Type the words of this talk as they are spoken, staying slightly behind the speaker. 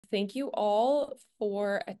thank you all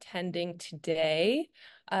for attending today.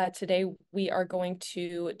 Today, we are going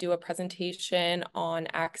to do a presentation on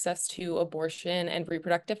access to abortion and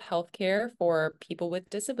reproductive health care for people with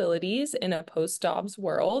disabilities in a post-Dobbs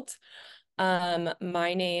world.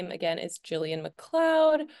 My name again is Jillian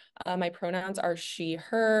McLeod. My pronouns are she,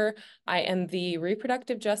 her. I am the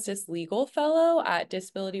Reproductive Justice Legal Fellow at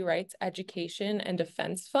Disability Rights Education and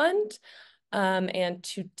Defense Fund. And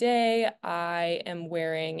today I am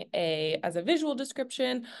wearing as a visual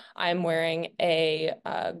description, I'm wearing a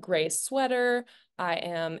gray sweater. I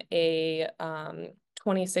am a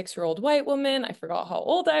 26-year-old white woman. I forgot how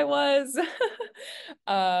old I was.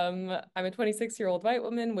 I'm a 26-year-old white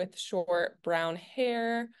woman with short brown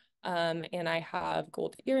hair, and I have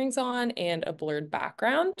gold earrings on and a blurred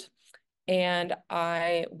background. And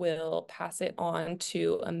I will pass it on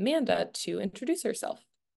to Amanda to introduce herself.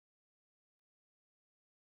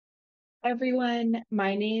 Everyone,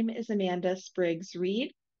 my name is Amanda Spriggs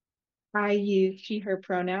Reed. I use she, her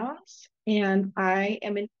pronouns, and I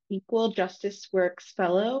am an Equal Justice Works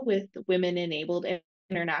Fellow with Women Enabled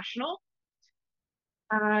International.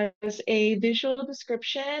 As a visual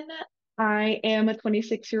description, I am a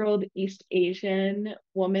 26-year-old East Asian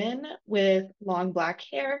woman with long black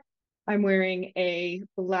hair. I'm wearing a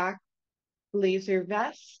black blazer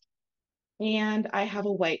vest, and I have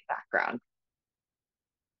a white background.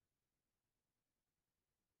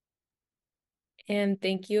 And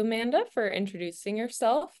thank you, Amanda, for introducing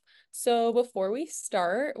yourself. So before we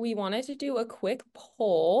start, we wanted to do a quick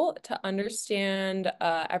poll to understand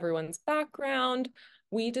everyone's background.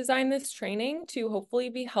 We designed this training to hopefully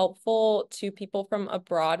be helpful to people from a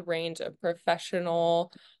broad range of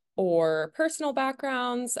professional or personal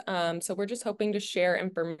backgrounds. So we're just hoping to share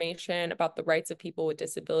information about the rights of people with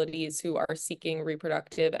disabilities who are seeking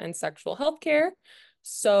reproductive and sexual health care.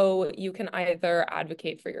 So you can either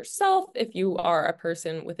advocate for yourself if you are a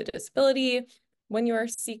person with a disability when you are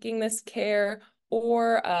seeking this care,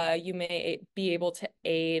 or you may be able to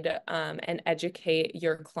aid and educate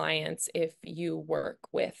your clients if you work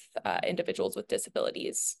with individuals with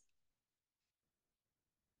disabilities.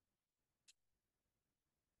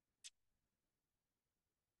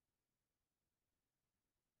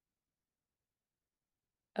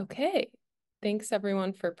 Okay. Thanks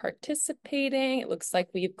everyone for participating. It looks like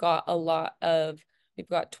we've got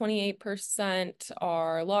 28%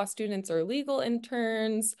 are law students or legal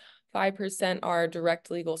interns, 5% are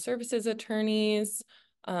direct legal services attorneys,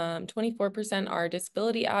 24% are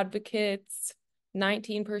disability advocates,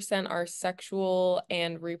 19% are sexual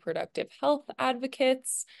and reproductive health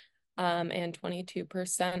advocates, and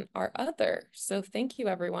 22% are other. So thank you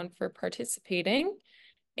everyone for participating.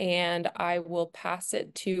 And I will pass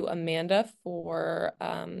it to Amanda for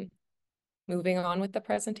moving on with the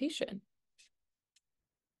presentation.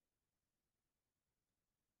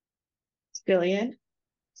 Jillian.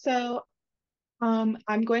 So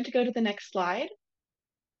I'm going to go to the next slide.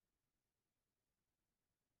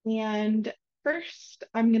 And first,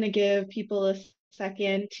 I'm going to give people a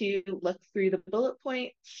second to look through the bullet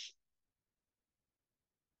points.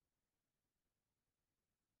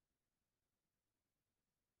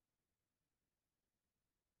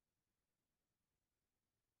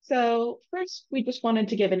 So first, we just wanted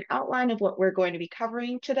to give an outline of what we're going to be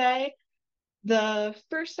covering today. The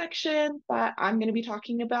first section that I'm going to be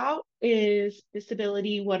talking about is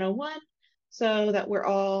Disability 101, so that we're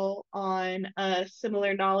all on a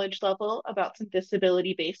similar knowledge level about some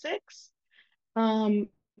disability basics. Um,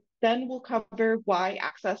 then we'll cover why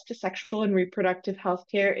access to sexual and reproductive health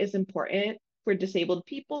care is important for disabled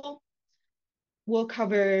people. We'll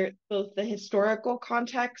cover both the historical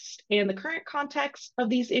context and the current context of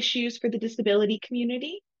these issues for the disability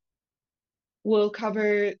community. We'll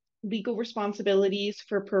cover legal responsibilities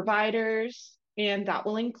for providers, and that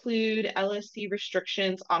will include LSC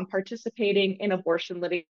restrictions on participating in abortion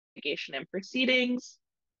litigation and proceedings,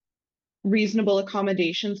 reasonable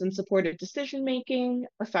accommodations and supportive decision making,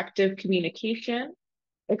 effective communication,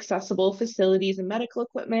 accessible facilities and medical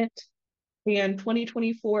equipment, and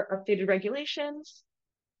 2024 updated regulations.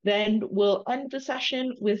 Then we'll end the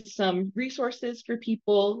session with some resources for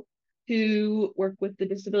people who work with the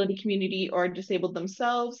disability community or are disabled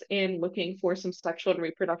themselves and looking for some sexual and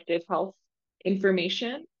reproductive health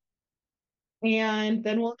information. And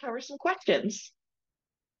then we'll cover some questions.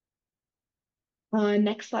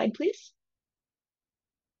 Next slide, please.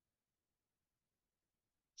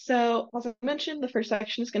 So as I mentioned, the first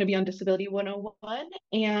section is going to be on Disability 101,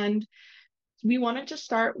 and we wanted to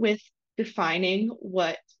start with defining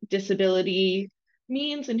what disability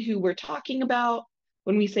means and who we're talking about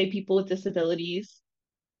when we say people with disabilities.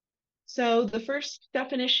 So the first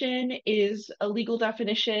definition is a legal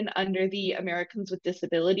definition under the Americans with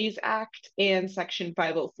Disabilities Act and Section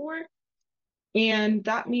 504. And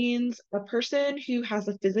that means a person who has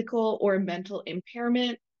a physical or mental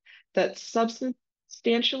impairment that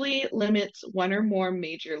substantially limits one or more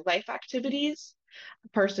major life activities, a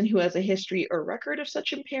person who has a history or record of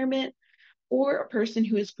such impairment, or a person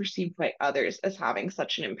who is perceived by others as having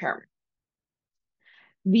such an impairment.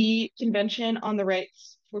 The Convention on the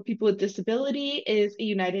Rights for People with Disability is a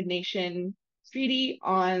United Nations treaty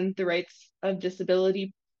on the rights of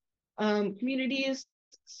disability communities.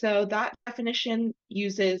 So that definition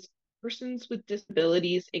uses persons with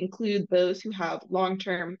disabilities include those who have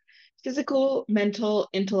long-term physical, mental,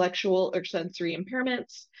 intellectual, or sensory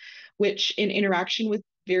impairments, which in interaction with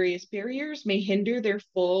various barriers may hinder their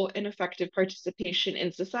full and effective participation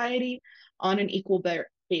in society on an equal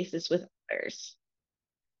basis with others.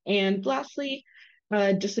 And lastly,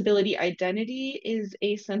 disability identity is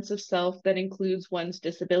a sense of self that includes one's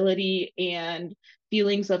disability and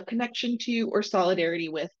feelings of connection to or solidarity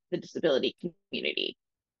with the disability community.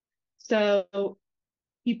 So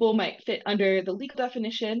people might fit under the legal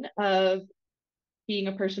definition of being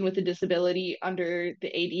a person with a disability under the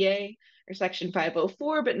ADA or Section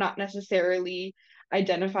 504, but not necessarily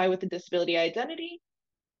identify with the disability identity,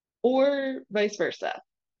 or vice versa.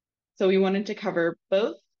 So we wanted to cover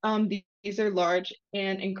both. These are large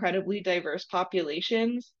and incredibly diverse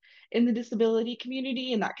populations in the disability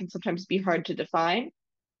community, and that can sometimes be hard to define.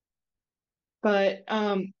 But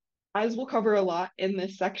as we'll cover a lot in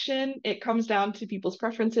this section, it comes down to people's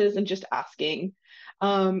preferences and just asking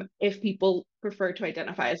if people prefer to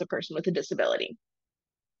identify as a person with a disability.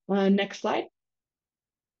 Next slide.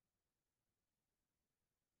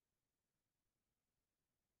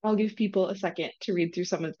 I'll give people a second to read through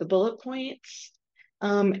some of the bullet points,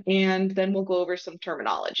 and then we'll go over some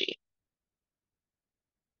terminology.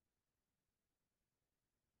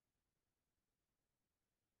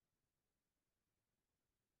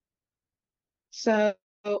 So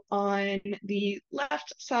on the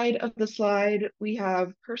left side of the slide, we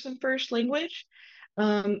have person first language.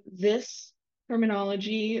 This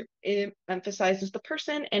terminology, it emphasizes the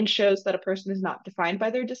person and shows that a person is not defined by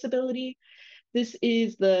their disability. This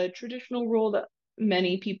is the traditional rule that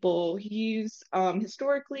many people use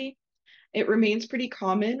historically. It remains pretty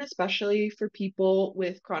common, especially for people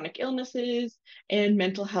with chronic illnesses and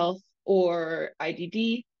mental health or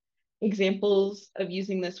IDD. Examples of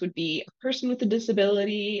using this would be a person with a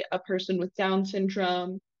disability, a person with Down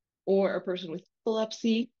syndrome, or a person with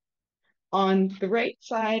epilepsy. On the right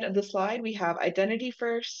side of the slide, we have identity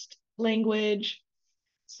first language.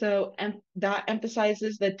 So that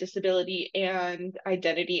emphasizes that disability and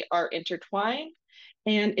identity are intertwined,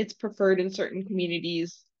 and it's preferred in certain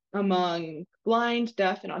communities among blind,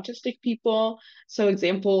 deaf, and autistic people. So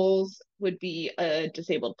examples would be a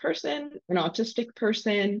disabled person, an autistic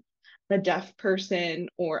person, a deaf person,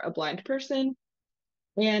 or a blind person.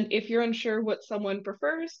 And if you're unsure what someone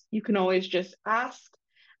prefers, you can always just ask.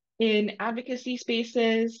 In advocacy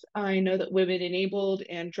spaces, I know that Women Enabled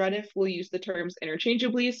and DREDIF will use the terms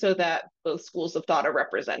interchangeably so that both schools of thought are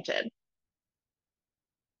represented.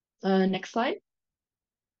 Next slide.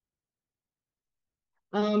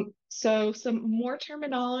 So some more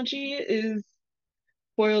terminology is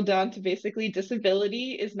boiled down to basically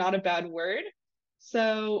disability is not a bad word.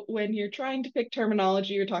 So when you're trying to pick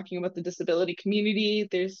terminology, you're talking about the disability community,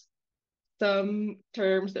 there's some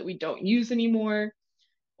terms that we don't use anymore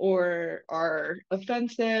or are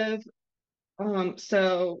offensive.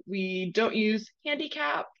 So we don't use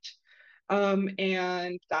handicapped,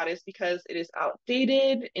 and that is because it is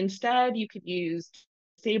outdated. Instead, you could use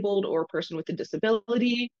disabled or person with a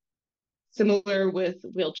disability. Similar with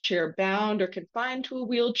wheelchair bound or confined to a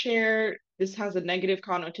wheelchair, this has a negative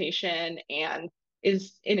connotation and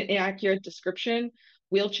is an inaccurate description.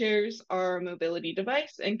 Wheelchairs are a mobility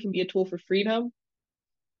device and can be a tool for freedom.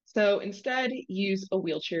 So instead, use a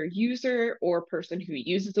wheelchair user or person who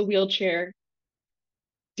uses a wheelchair.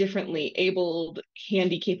 Differently abled,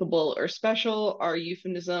 handy capable, or special are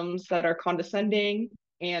euphemisms that are condescending,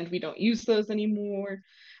 and we don't use those anymore.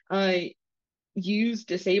 Use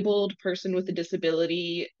disabled, person with a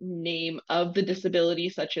disability, name of the disability,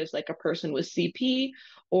 such as like a person with CP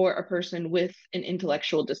or a person with an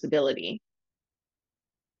intellectual disability.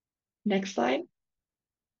 Next slide.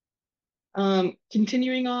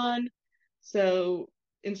 Continuing on, so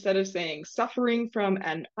instead of saying suffering from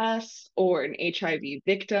MS or an HIV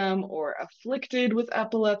victim or afflicted with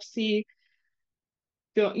epilepsy,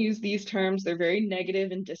 don't use these terms. They're very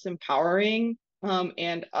negative and disempowering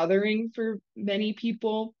and othering for many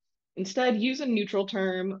people. Instead, use a neutral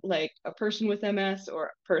term like a person with MS or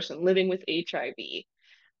a person living with HIV.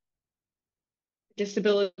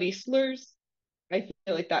 Disability slurs, I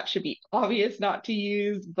feel like that should be obvious not to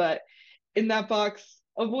use, but in that box,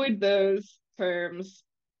 avoid those terms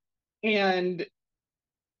and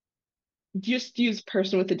just use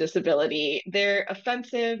person with a disability. They're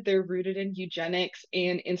offensive, they're rooted in eugenics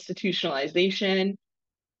and institutionalization.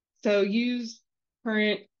 So use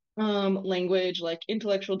current language like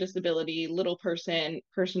intellectual disability, little person,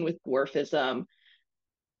 person with dwarfism,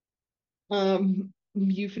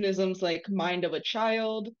 euphemisms like mind of a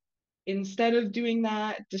child. Instead of doing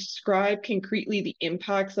that, describe concretely the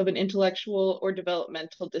impacts of an intellectual or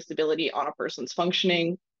developmental disability on a person's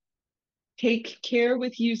functioning. Take care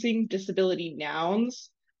with using disability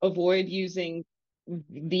nouns. Avoid using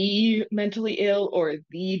the mentally ill or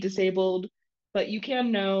the disabled, but you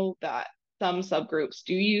can know that some subgroups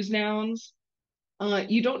do use nouns.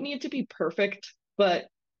 You don't need to be perfect, but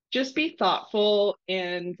just be thoughtful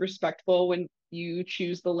and respectful when you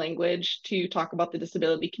choose the language to talk about the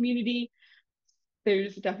disability community.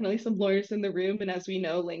 There's definitely some lawyers in the room, and as we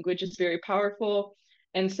know, language is very powerful.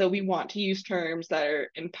 And so we want to use terms that are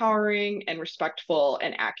empowering and respectful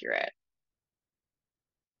and accurate.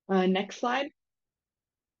 Next slide.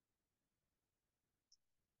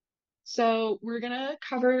 So we're going to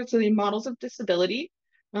cover the models of disability.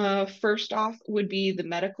 First off would be the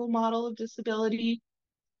medical model of disability.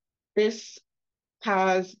 This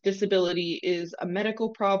has disability is a medical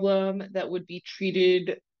problem that would be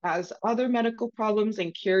treated as other medical problems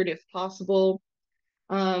and cured if possible.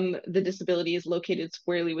 The disability is located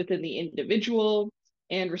squarely within the individual,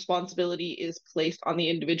 and responsibility is placed on the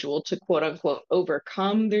individual to quote unquote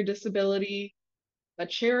overcome their disability. A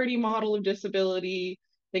charity model of disability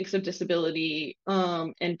thinks of disability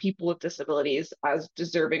and people with disabilities as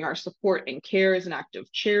deserving our support and care as an act of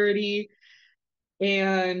charity.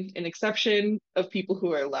 And an exception of people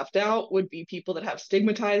who are left out would be people that have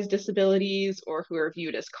stigmatized disabilities or who are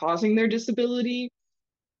viewed as causing their disability.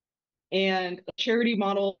 And a charity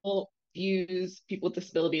model views people with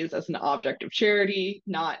disabilities as an object of charity,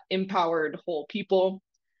 not empowered whole people.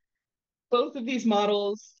 Both of these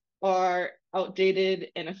models are outdated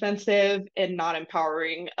and offensive and not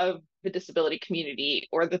empowering of the disability community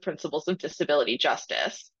or the principles of disability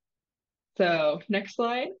justice. So, next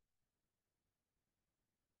slide.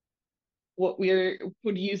 What we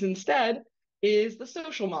would use instead is the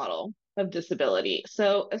social model of disability.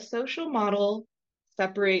 So, a social model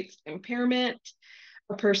separates impairment,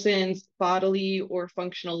 a person's bodily or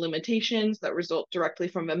functional limitations that result directly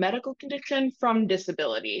from a medical condition, from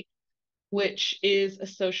disability, which is a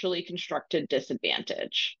socially constructed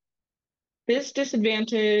disadvantage. This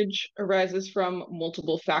disadvantage arises from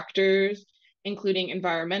multiple factors, including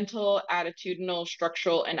environmental, attitudinal,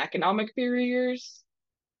 structural, and economic barriers.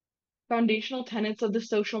 Foundational tenets of the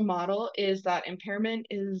social model is that impairment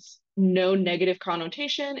is no negative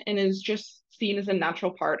connotation and is just seen as a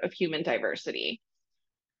natural part of human diversity.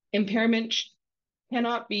 Impairment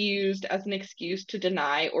cannot be used as an excuse to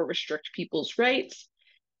deny or restrict people's rights.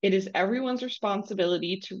 It is everyone's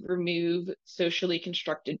responsibility to remove socially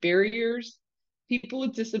constructed barriers. People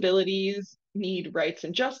with disabilities need rights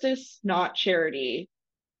and justice, not charity,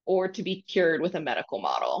 or to be cured with a medical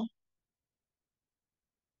model.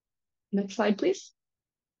 Next slide, please.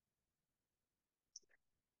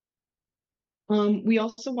 We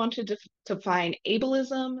also wanted to define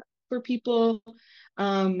ableism for people.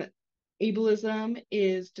 Um, Ableism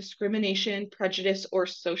is discrimination, prejudice, or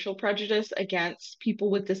social prejudice against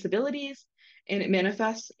people with disabilities, and it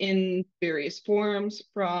manifests in various forms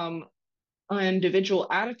from individual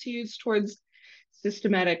attitudes towards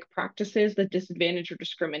systematic practices that disadvantage or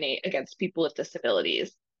discriminate against people with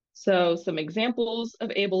disabilities. So, some examples of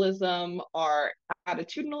ableism are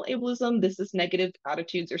attitudinal ableism. This is negative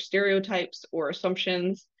attitudes or stereotypes or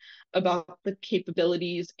assumptions about the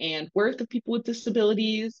capabilities and worth of people with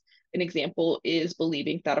disabilities. An example is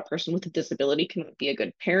believing that a person with a disability cannot be a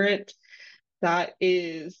good parent. That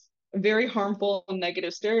is a very harmful and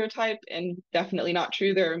negative stereotype and definitely not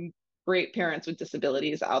true. There are great parents with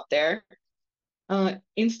disabilities out there.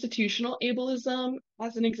 Institutional ableism,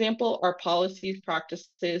 as an example, are policies,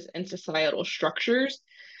 practices, and societal structures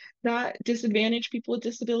that disadvantage people with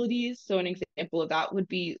disabilities. So, an example of that would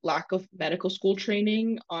be lack of medical school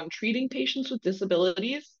training on treating patients with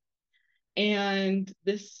disabilities. And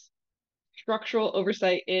this structural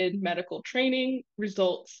oversight in medical training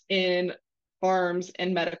results in harms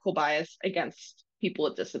and medical bias against people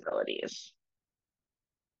with disabilities.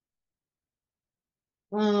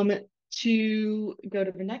 To go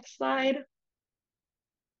to the next slide,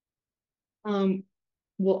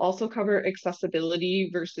 We'll also cover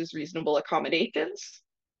accessibility versus reasonable accommodations.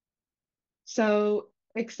 So,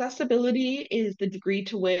 accessibility is the degree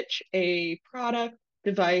to which a product,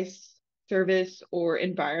 device, service, or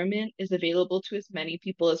environment is available to as many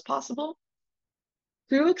people as possible.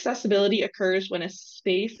 True accessibility occurs when a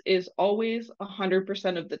space is always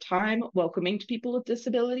 100% of the time welcoming to people with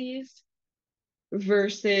disabilities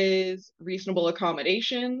versus reasonable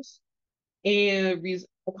accommodations. And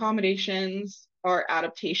accommodations are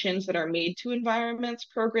adaptations that are made to environments,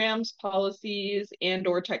 programs, policies, and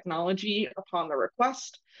or technology upon the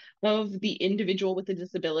request of the individual with a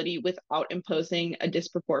disability without imposing a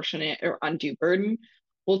disproportionate or undue burden.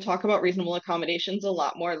 We'll talk about reasonable accommodations a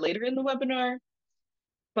lot more later in the webinar,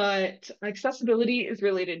 but accessibility is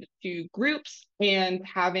related to groups and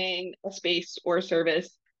having a space or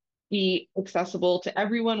service be accessible to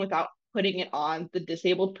everyone without putting it on the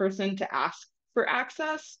disabled person to ask for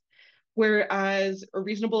access. Whereas a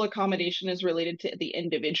reasonable accommodation is related to the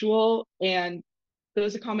individual, and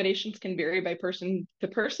those accommodations can vary by person to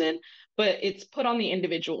person, but it's put on the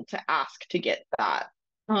individual to ask to get that,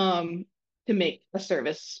 to make a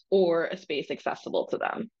service or a space accessible to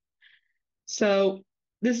them. So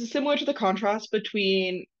this is similar to the contrast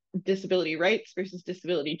between disability rights versus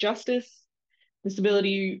disability justice.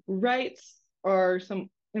 Disability rights are some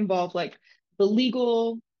involve like the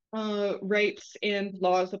legal rights and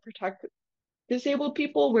laws that protect disabled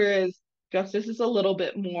people, whereas justice is a little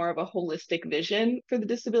bit more of a holistic vision for the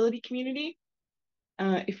disability community.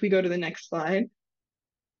 If we go to the next slide,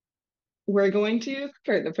 we're going to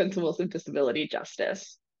cover the principles of disability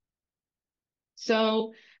justice.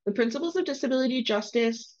 So the principles of disability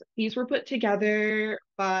justice, these were put together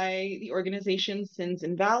by the organization Sins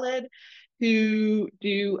Invalid, who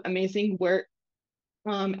do amazing work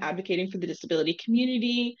advocating for the disability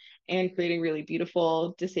community and creating really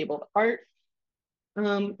beautiful disabled art.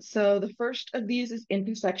 So the first of these is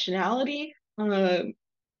intersectionality.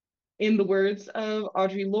 In the words of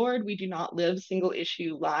Audre Lorde, we do not live single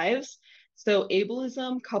issue lives. So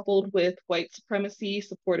ableism coupled with white supremacy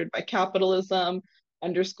supported by capitalism,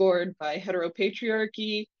 underscored by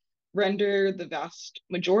heteropatriarchy, render the vast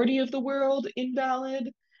majority of the world invalid.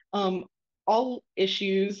 All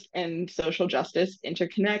issues and social justice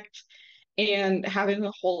interconnect, and having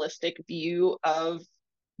a holistic view of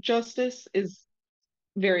justice is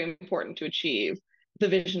very important to achieve the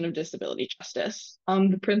vision of disability justice.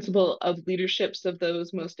 The principle of leaderships of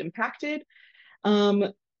those most impacted.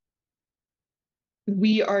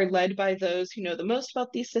 We are led by those who know the most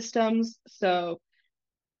about these systems. So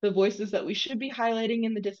the voices that we should be highlighting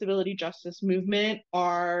in the disability justice movement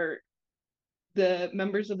are the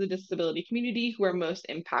members of the disability community who are most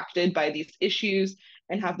impacted by these issues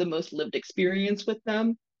and have the most lived experience with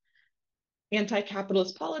them.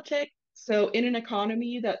 Anti-capitalist politics. So in an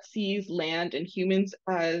economy that sees land and humans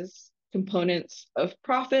as components of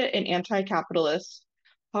profit, and anti-capitalist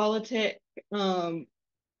politic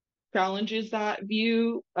challenges that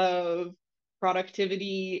view of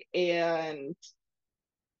productivity and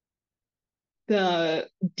the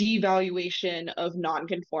devaluation of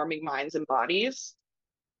non-conforming minds and bodies.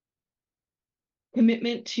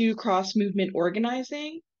 Commitment to cross-movement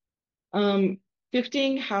organizing.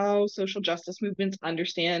 Shifting how social justice movements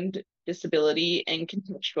understand disability and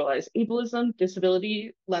contextualize ableism.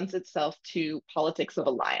 Disability lends itself to politics of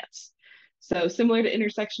alliance. So similar to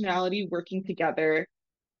intersectionality, working together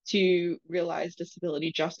to realize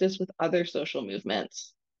disability justice with other social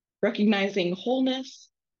movements. Recognizing wholeness.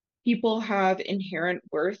 People have inherent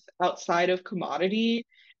worth outside of commodity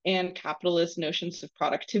and capitalist notions of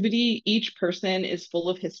productivity. Each person is full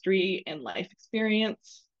of history and life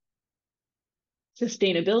experience.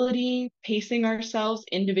 Sustainability, pacing ourselves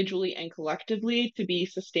individually and collectively to be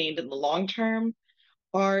sustained in the long term.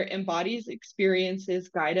 Our embodied experiences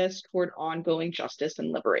guide us toward ongoing justice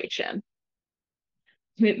and liberation.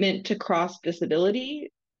 Commitment to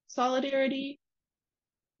cross-disability solidarity.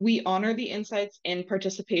 We honor the insights and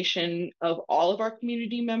participation of all of our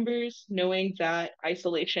community members, knowing that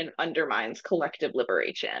isolation undermines collective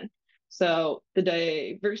liberation. So the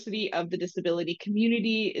diversity of the disability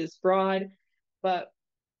community is broad, but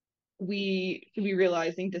we should be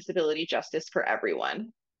realizing disability justice for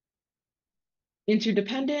everyone.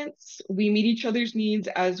 Interdependence, we meet each other's needs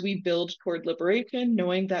as we build toward liberation,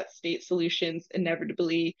 knowing that state solutions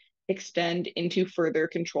inevitably extend into further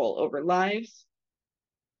control over lives.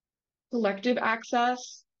 Collective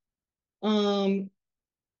access,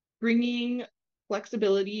 bringing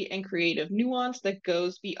flexibility and creative nuance that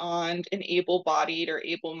goes beyond an able-bodied or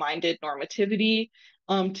able-minded normativity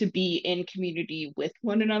to be in community with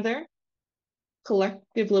one another.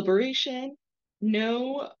 Collective liberation,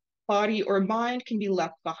 no body or mind can be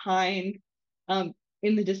left behind. Um,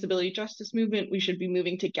 in the disability justice movement, we should be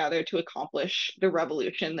moving together to accomplish the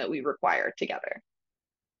revolution that we require together.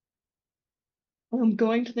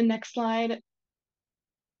 Going to the next slide,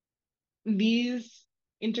 these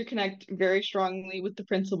interconnect very strongly with the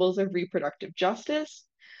principles of reproductive justice.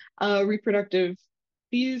 Reproductive,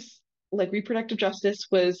 these like reproductive justice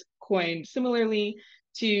was coined similarly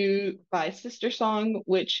to by Sister Song,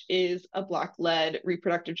 which is a Black-led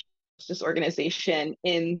reproductive justice organization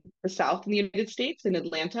in the South in the United States, in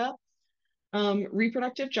Atlanta.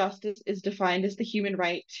 Reproductive justice is defined as the human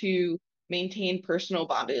right to maintain personal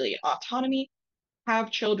bodily autonomy,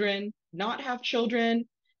 have children, not have children,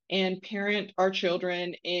 and parent our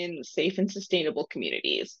children in safe and sustainable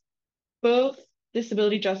communities. Both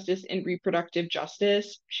disability justice and reproductive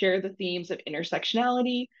justice share the themes of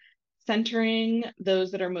intersectionality, centering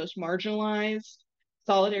those that are most marginalized,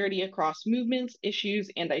 solidarity across movements, issues,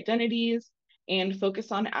 and identities, and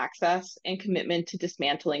focus on access and commitment to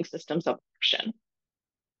dismantling systems of oppression.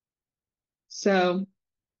 So,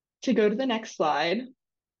 to go to the next slide,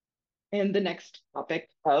 and the next topic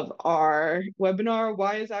of our webinar,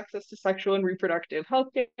 why is access to sexual and reproductive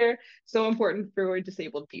healthcare so important for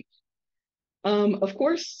disabled people? Of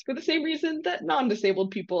course, for the same reason that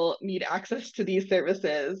non-disabled people need access to these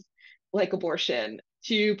services, like abortion,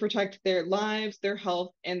 to protect their lives, their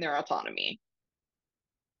health, and their autonomy.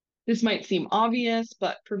 This might seem obvious,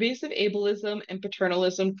 but pervasive ableism and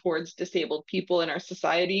paternalism towards disabled people in our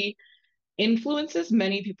society influences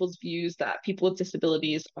many people's views that people with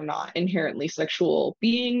disabilities are not inherently sexual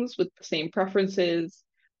beings with the same preferences,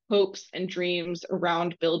 hopes, and dreams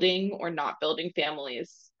around building or not building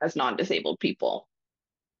families as non-disabled people.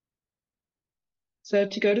 So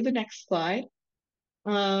to go to the next slide,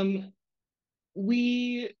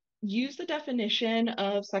 we use the definition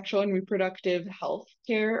of sexual and reproductive health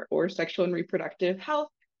care or sexual and reproductive health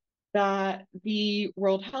that the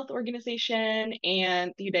World Health Organization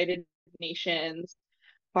and the United Nations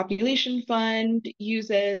Population Fund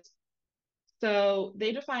uses. So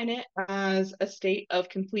they define it as a state of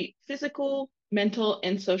complete physical, mental,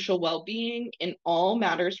 and social well-being in all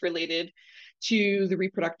matters related to the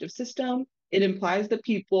reproductive system. It implies that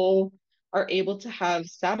people are able to have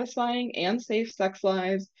satisfying and safe sex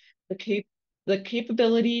lives, the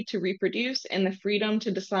capability to reproduce, and the freedom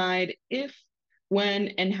to decide if, when,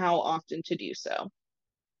 and how often to do so.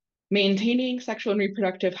 Maintaining sexual and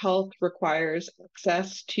reproductive health requires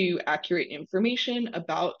access to accurate information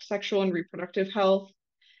about sexual and reproductive health,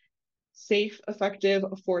 safe, effective,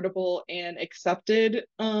 affordable, and accepted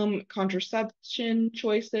contraception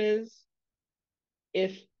choices.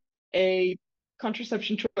 If a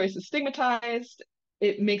contraception choice is stigmatized,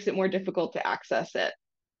 it makes it more difficult to access it.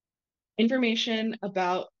 Information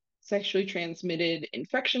about sexually transmitted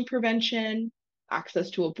infection prevention, access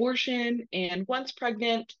to abortion, and once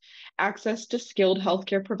pregnant, access to skilled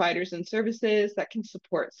healthcare providers and services that can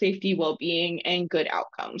support safety, well-being, and good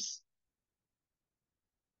outcomes.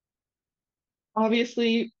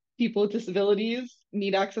 Obviously, people with disabilities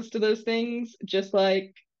need access to those things, just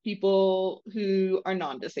like people who are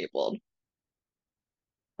non-disabled.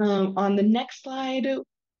 On the next slide,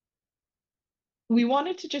 we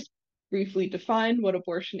wanted to just briefly define what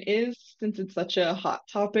abortion is, since it's such a hot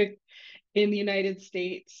topic in the United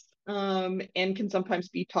States, and can sometimes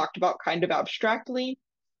be talked about kind of abstractly.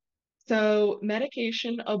 So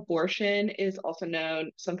medication abortion is also known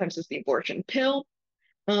sometimes as the abortion pill,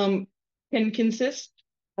 can consist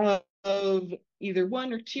of either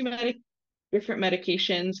one or two different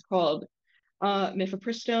medications called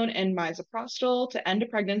mifepristone and misoprostol to end a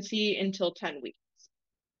pregnancy until 10 weeks.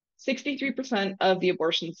 63% of the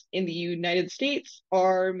abortions in the United States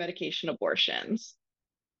are medication abortions.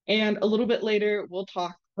 And a little bit later, we'll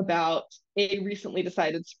talk about a recently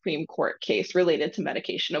decided Supreme Court case related to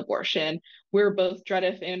medication abortion, where both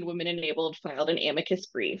DREDF and Women Enabled filed an amicus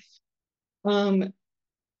brief.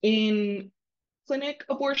 In clinic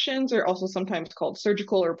abortions are also sometimes called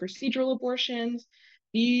surgical or procedural abortions.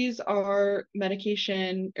 These are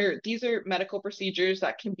these are medical procedures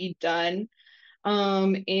that can be done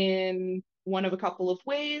in one of a couple of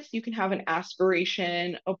ways. You can have an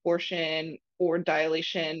aspiration abortion or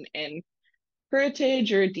dilation and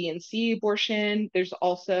curettage or D&C abortion. There's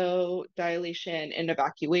also dilation and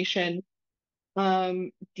evacuation.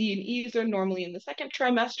 D&Es are normally in the second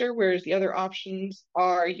trimester, whereas the other options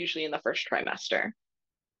are usually in the first trimester.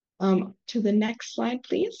 To the next slide,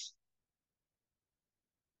 please.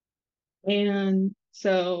 And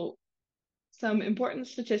so some important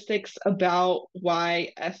statistics about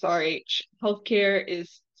why SRH healthcare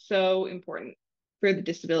is so important for the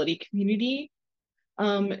disability community.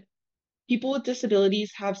 Um, People with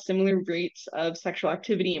disabilities have similar rates of sexual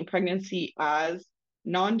activity in pregnancy as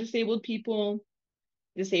non-disabled people.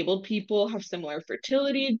 Disabled people have similar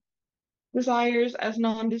fertility desires as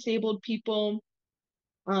non-disabled people.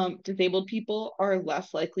 Disabled people are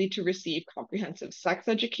less likely to receive comprehensive sex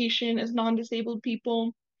education as non-disabled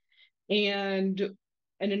people. And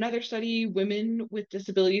in another study, women with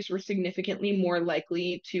disabilities were significantly more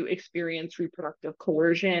likely to experience reproductive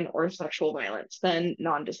coercion or sexual violence than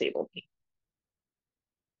non-disabled people.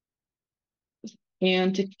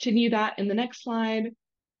 And to continue that in the next slide,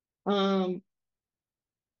 um,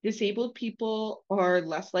 disabled people are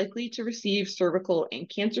less likely to receive cervical and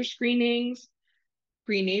cancer screenings,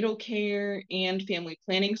 prenatal care, and family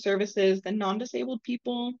planning services than non-disabled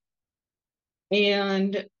people.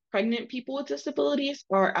 And pregnant people with disabilities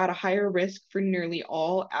are at a higher risk for nearly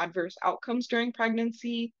all adverse outcomes during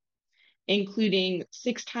pregnancy, including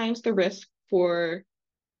 6 times the risk for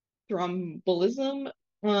thrombolism,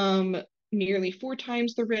 nearly 4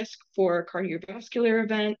 times the risk for cardiovascular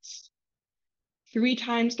events, 3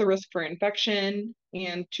 times the risk for infection,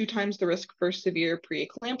 and 2 times the risk for severe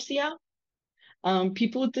preeclampsia.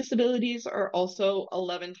 People with disabilities are also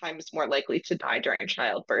 11 times more likely to die during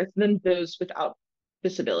childbirth than those without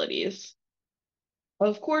disabilities.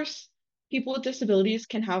 Of course, people with disabilities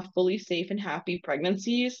can have fully safe and happy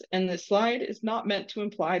pregnancies, and this slide is not meant to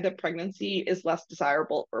imply that pregnancy is less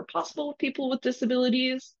desirable or possible with people with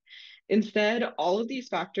disabilities. Instead, all of these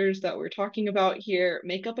factors that we're talking about here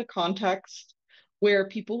make up a context where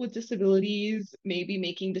people with disabilities may be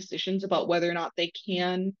making decisions about whether or not they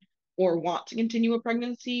can or want to continue a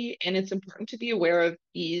pregnancy, and it's important to be aware of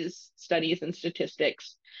these studies and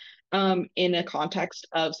statistics in a context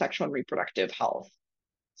of sexual and reproductive health.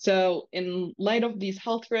 So, in light of these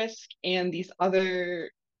health risks and these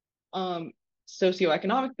other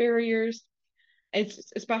socioeconomic barriers,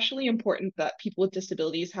 it's especially important that people with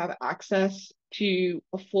disabilities have access to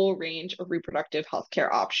a full range of reproductive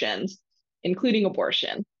healthcare options, including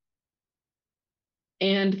abortion.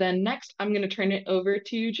 And then next, I'm going to turn it over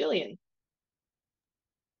to Jillian.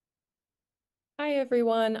 Hi,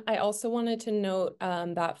 everyone. I also wanted to note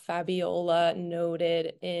that Fabiola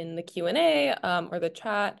noted in the Q&A or the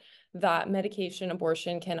chat that medication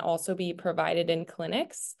abortion can also be provided in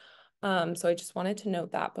clinics. So I just wanted to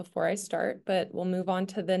note that before I start, but we'll move on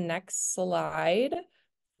to the next slide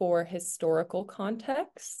for historical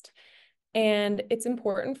context. And it's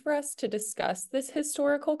important for us to discuss this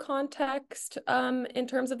historical context in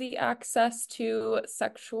terms of the access to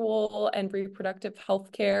sexual and reproductive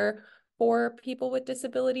health care for people with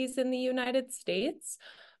disabilities in the United States,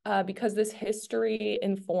 because this history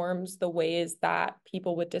informs the ways that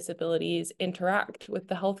people with disabilities interact with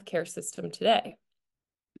the healthcare system today.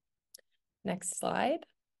 Next slide.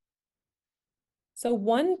 So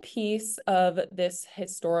one piece of this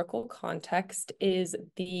historical context is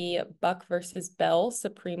the Buck versus Bell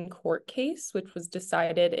Supreme Court case, which was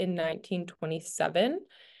decided in 1927.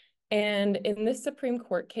 And in this Supreme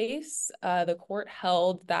Court case, the court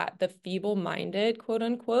held that the feeble-minded, quote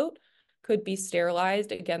unquote, could be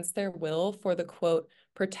sterilized against their will for the, quote,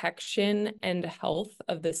 protection and health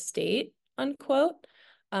of the state, unquote.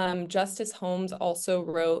 Justice Holmes also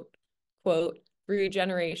wrote, quote, 3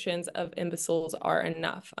 generations of imbeciles are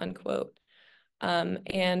enough, unquote.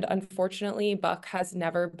 And unfortunately, Buck has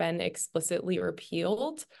never been explicitly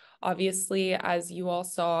repealed. Obviously, as you all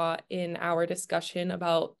saw in our discussion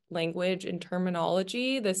about language and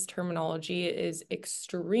terminology, this terminology is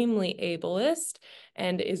extremely ableist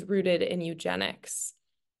and is rooted in eugenics.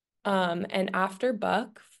 And after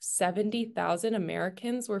Buck, 70,000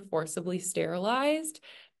 Americans were forcibly sterilized,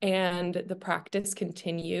 and the practice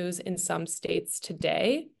continues in some states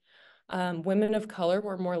today. Women of color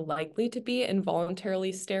were more likely to be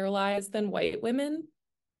involuntarily sterilized than white women.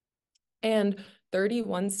 And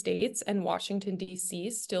 31 states and Washington, D.C.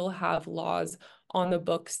 still have laws on the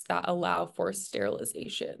books that allow for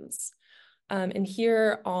sterilizations. And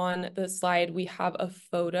here on the slide, we have a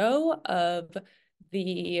photo of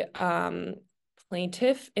the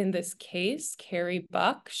plaintiff in this case, Carrie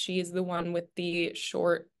Buck. She's the one with the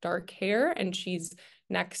short, dark hair, and she's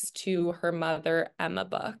next to her mother, Emma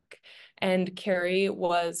Buck. And Carrie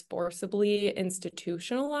was forcibly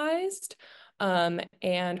institutionalized,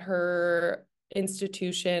 and her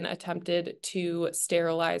institution attempted to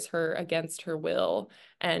sterilize her against her will,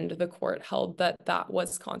 and the court held that that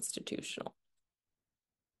was constitutional.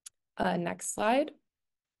 Next slide.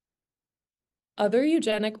 Other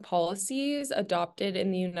eugenic policies adopted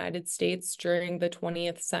in the United States during the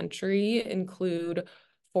 20th century include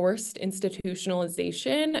forced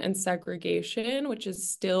institutionalization and segregation, which is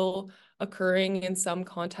still occurring in some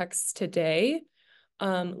contexts today.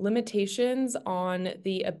 Limitations on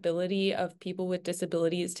the ability of people with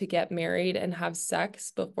disabilities to get married and have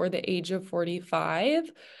sex before the age of 45,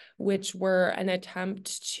 which were an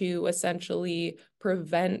attempt to essentially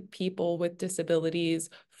prevent people with disabilities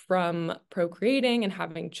from procreating and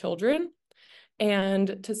having children.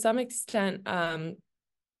 And to some extent,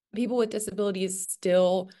 people with disabilities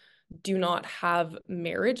still do not have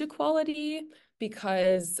marriage equality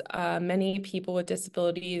because many people with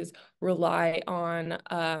disabilities rely on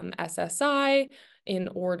SSI in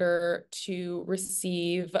order to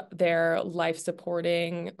receive their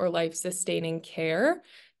life-supporting or life-sustaining care.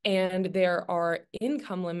 And there are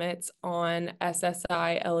income limits on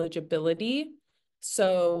SSI eligibility.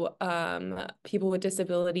 So people with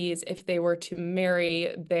disabilities, if they were to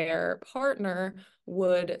marry their partner,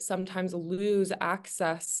 would sometimes lose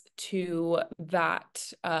access to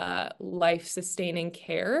that life-sustaining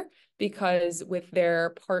care because with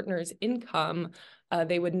their partner's income,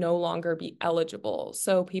 they would no longer be eligible.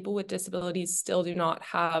 So people with disabilities still do not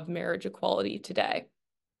have marriage equality today.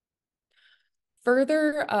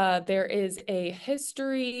 Further, there is a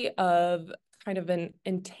history of kind of an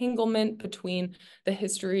entanglement between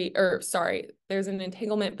there's an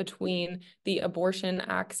entanglement between the abortion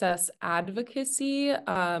access advocacy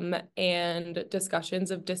and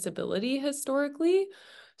discussions of disability historically.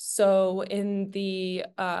 So in the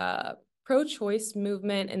pro-choice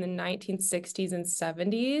movement in the 1960s and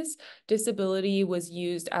 70s, disability was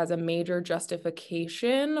used as a major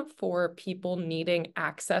justification for people needing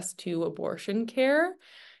access to abortion care.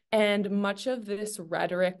 And much of this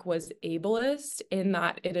rhetoric was ableist in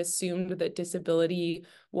that it assumed that disability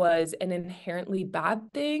was an inherently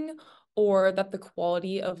bad thing, or that the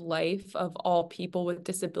quality of life of all people with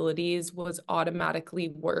disabilities was automatically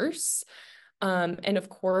worse. And of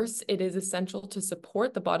course, it is essential to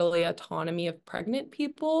support the bodily autonomy of pregnant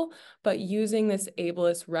people, but using this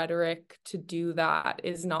ableist rhetoric to do that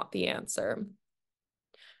is not the answer.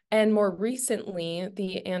 And more recently,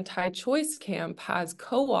 the anti-choice camp has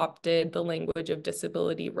co-opted the language of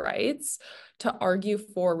disability rights to argue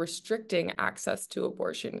for restricting access to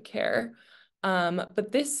abortion care.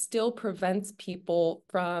 But this still prevents people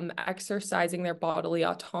from exercising their bodily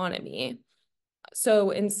autonomy. So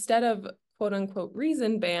instead of quote unquote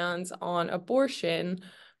reason bans on abortion,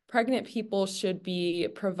 pregnant people should be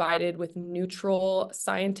provided with neutral,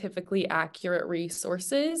 scientifically accurate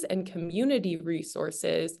resources and community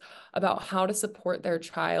resources about how to support their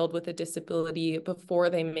child with a disability before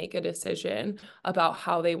they make a decision about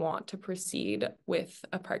how they want to proceed with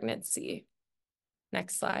a pregnancy.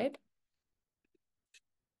 Next slide.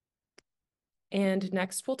 And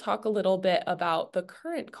next, we'll talk a little bit about the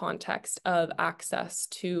current context of access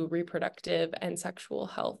to reproductive and sexual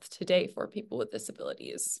health today for people with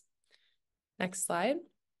disabilities. Next slide.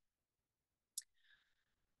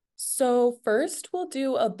 So first, we'll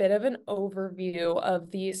do a bit of an overview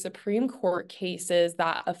of the Supreme Court cases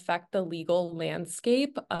that affect the legal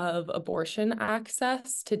landscape of abortion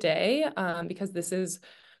access today, because this is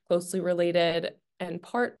closely related and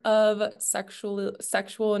part of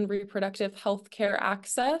sexual and reproductive health care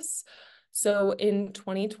access. So in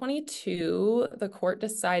 2022, the court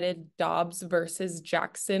decided Dobbs versus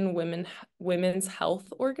Jackson Women's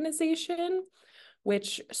Health Organization,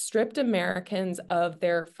 which stripped Americans of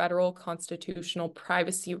their federal constitutional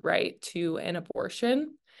privacy right to an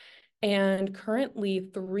abortion. And currently,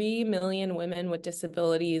 3 million women with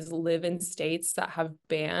disabilities live in states that have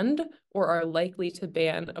banned or are likely to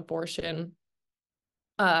ban abortion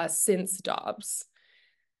since Dobbs.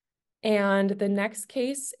 And the next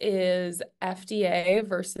case is FDA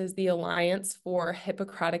versus the Alliance for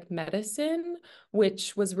Hippocratic Medicine,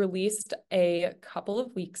 which was released a couple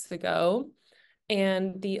of weeks ago.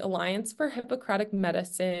 And the Alliance for Hippocratic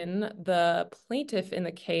Medicine, the plaintiff in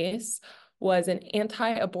the case, was an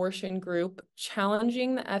anti-abortion group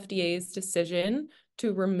challenging the FDA's decision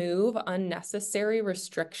to remove unnecessary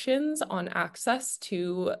restrictions on access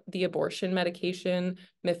to the abortion medication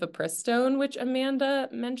mifepristone, which Amanda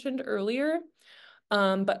mentioned earlier.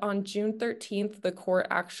 But on June 13th, the court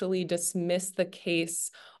actually dismissed the case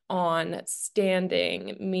on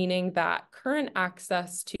standing, meaning that current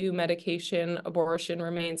access to medication abortion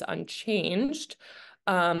remains unchanged.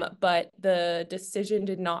 But the decision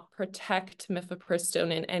did not protect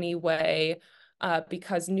mifepristone in any way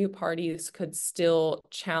because new parties could still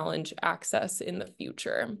challenge access in the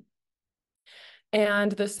future.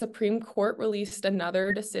 And the Supreme Court released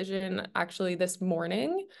another decision actually this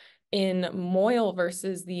morning in Moyle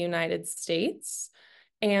versus the United States.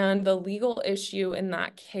 And the legal issue in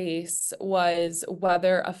that case was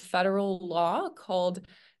whether a federal law called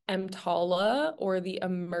EMTALA, or the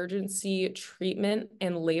Emergency Treatment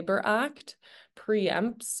and Labor Act,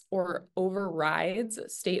 preempts or overrides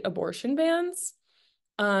state abortion bans.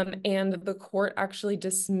 And the court actually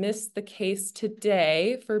dismissed the case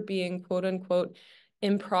today for being quote unquote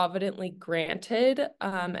improvidently granted,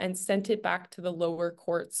 and sent it back to the lower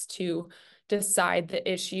courts to decide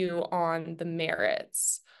the issue on the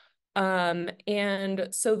merits. And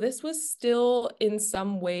so this was still in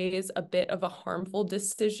some ways a bit of a harmful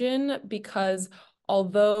decision because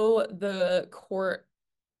although the court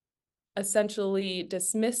essentially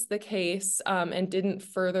dismissed the case, and didn't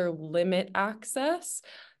further limit access,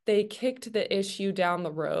 they kicked the issue down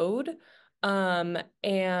the road.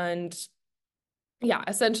 And yeah,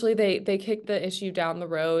 essentially they kicked the issue down the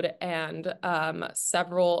road, and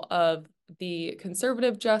several of the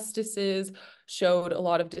conservative justices showed a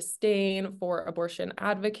lot of disdain for abortion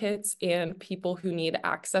advocates and people who need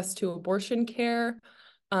access to abortion care.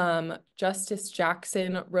 Justice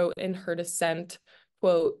Jackson wrote in her dissent,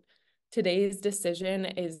 quote, "Today's decision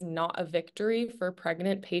is not a victory for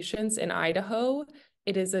pregnant patients in Idaho.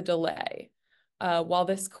 It is a delay. While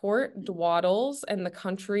this court dawdles and the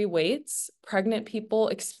country waits, pregnant people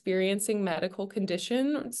experiencing medical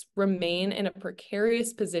conditions remain in a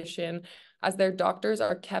precarious position as their doctors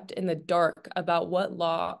are kept in the dark about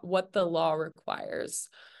what the law requires.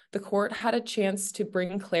 The court had a chance to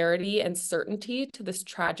bring clarity and certainty to this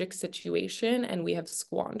tragic situation, and we have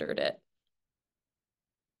squandered it."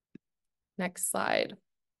 Next slide.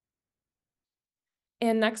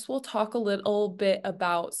 And next, we'll talk a little bit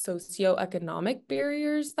about socioeconomic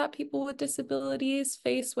barriers that people with disabilities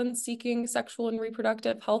face when seeking sexual and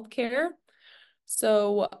reproductive health care.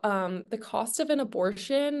 So the cost of an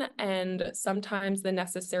abortion and sometimes the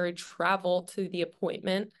necessary travel to the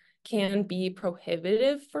appointment can be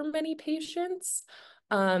prohibitive for many patients.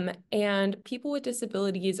 And people with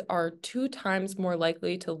disabilities are 2 times more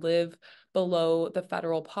likely to live below the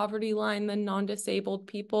federal poverty line than non-disabled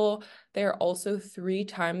people. They're also 3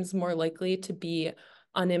 times more likely to be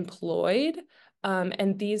unemployed.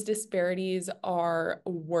 And these disparities are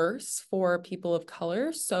worse for people of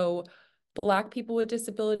color. So Black people with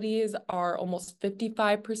disabilities are almost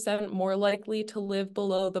 55% more likely to live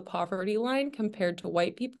below the poverty line compared to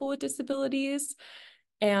white people with disabilities.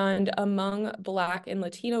 And among Black and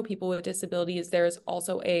Latino people with disabilities, there's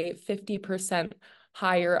also a 50%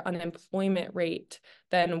 higher unemployment rate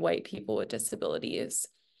than white people with disabilities.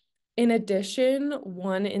 In addition,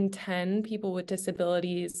 1 in 10 people with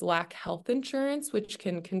disabilities lack health insurance, which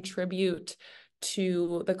can contribute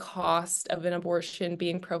to the cost of an abortion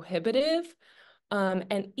being prohibitive.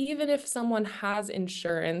 And even if someone has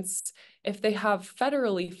insurance, if they have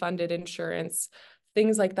federally funded insurance,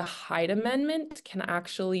 things like the Hyde Amendment can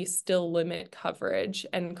actually still limit coverage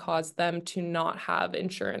and cause them to not have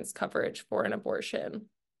insurance coverage for an abortion.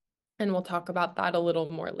 And we'll talk about that a little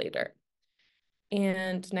more later.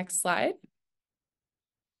 And next slide.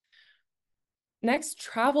 Next,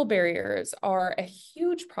 travel barriers are a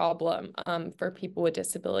huge problem for people with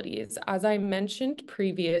disabilities. As I mentioned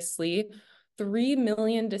previously, 3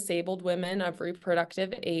 million disabled women of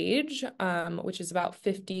reproductive age, which is about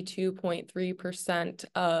 52.3%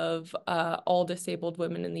 of all disabled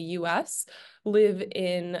women in the US, live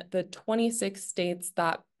in the 26 states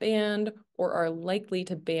that banned or are likely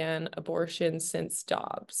to ban abortion since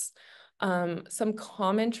Dobbs. Some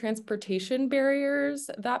common transportation barriers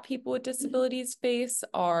that people with disabilities face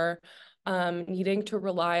are needing to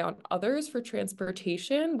rely on others for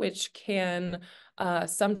transportation, which can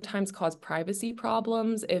sometimes cause privacy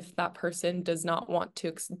problems if that person does not want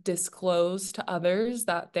to disclose to others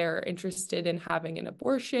that they're interested in having an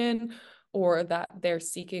abortion or that they're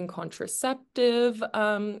seeking contraceptive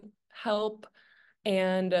help.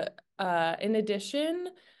 And in addition,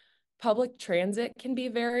 public transit can be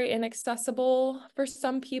very inaccessible for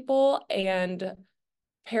some people, and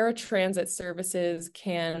paratransit services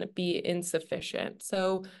can be insufficient.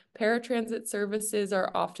 So paratransit services are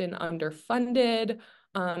often underfunded.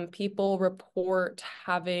 People report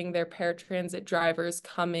having their paratransit drivers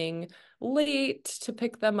coming late to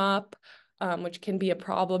pick them up, which can be a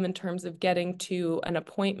problem in terms of getting to an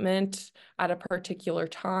appointment at a particular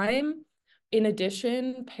time. In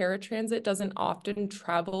addition, paratransit doesn't often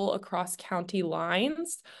travel across county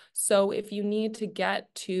lines. So if you need to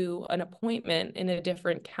get to an appointment in a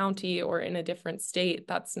different county or in a different state,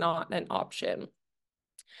 that's not an option.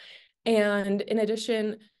 And in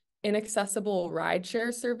addition, inaccessible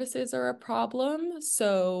rideshare services are a problem.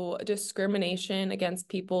 So discrimination against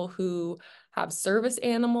people who have service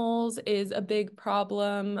animals is a big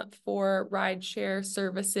problem for rideshare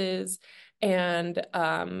services. And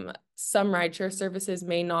some rideshare services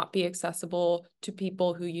may not be accessible to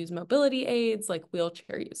people who use mobility aids, like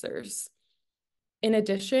wheelchair users. In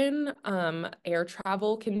addition, air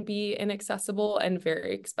travel can be inaccessible and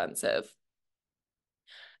very expensive.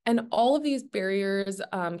 And all of these barriers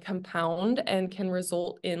compound and can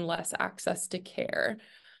result in less access to care.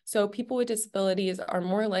 So people with disabilities are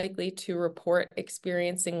more likely to report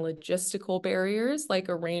experiencing logistical barriers like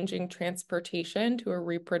arranging transportation to a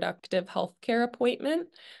reproductive health care appointment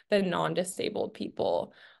than non-disabled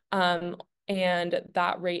people. And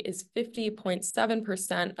that rate is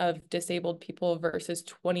 50.7% of disabled people versus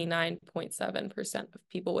 29.7% of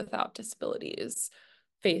people without disabilities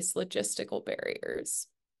face logistical barriers.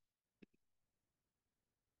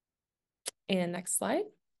 And next slide.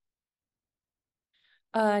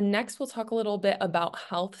 Next, we'll talk a little bit about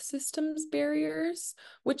health systems barriers,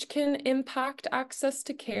 which can impact access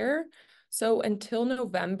to care. So until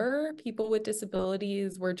November, people with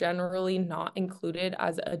disabilities were generally not included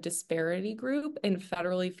as a disparity group in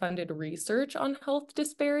federally funded research on health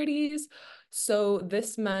disparities. So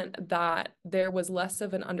this meant that there was less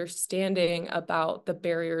of an understanding about the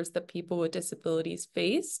barriers that people with disabilities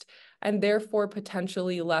faced, and therefore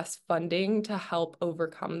potentially less funding to help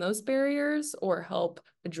overcome those barriers or help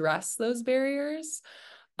address those barriers.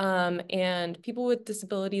 And people with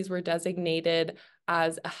disabilities were designated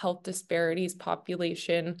as a health disparities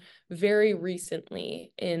population very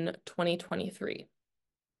recently in 2023.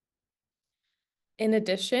 In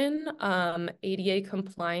addition, ADA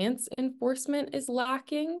compliance enforcement is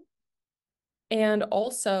lacking. And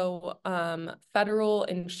also, federal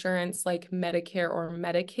insurance like Medicare or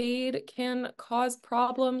Medicaid can cause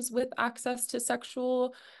problems with access to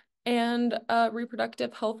sexual and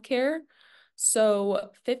reproductive health care. So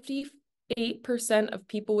 58% of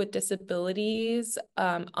people with disabilities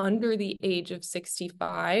under the age of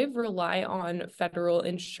 65 rely on federal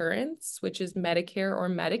insurance, which is Medicare or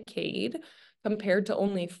Medicaid, compared to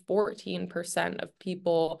only 14% of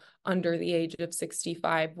people under the age of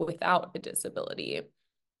 65 without a disability.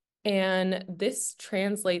 And this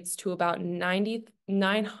translates to about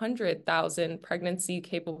 900,000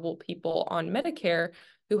 pregnancy-capable people on Medicare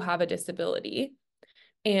who have a disability.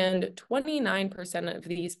 And 29% of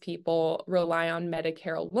these people rely on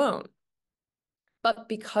Medicare alone. But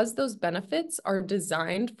because those benefits are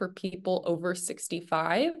designed for people over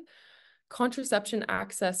 65, contraception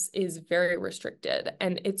access is very restricted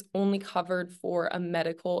and it's only covered for a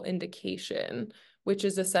medical indication, which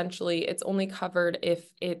is essentially it's only covered if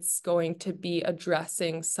it's going to be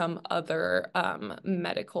addressing some other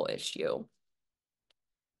medical issue.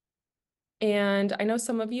 And I know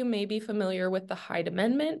some of you may be familiar with the Hyde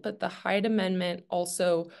Amendment, but the Hyde Amendment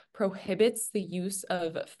also prohibits the use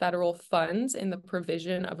of federal funds in the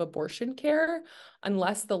provision of abortion care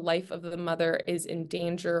unless the life of the mother is in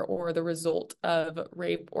danger or the result of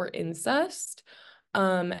rape or incest.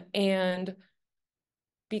 And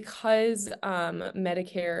because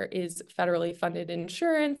Medicare is federally funded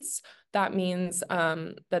insurance, that means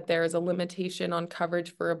that there is a limitation on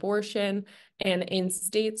coverage for abortion. And in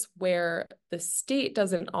states where the state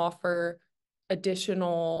doesn't offer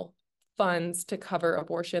additional funds to cover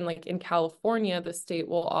abortion, like in California, the state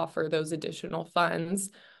will offer those additional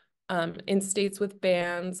funds. In states with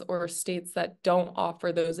bans or states that don't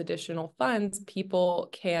offer those additional funds, people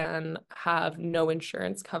can have no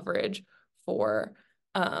insurance coverage for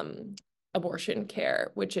abortion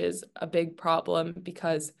care, which is a big problem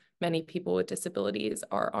because many people with disabilities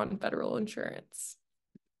are on federal insurance.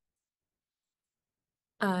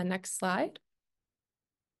 Next slide.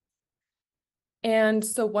 And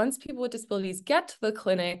so once people with disabilities get to the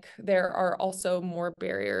clinic, there are also more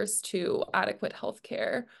barriers to adequate health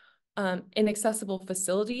care. Inaccessible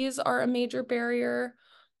facilities are a major barrier.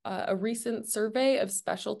 A recent survey of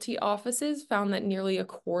specialty offices found that nearly a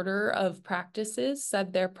quarter of practices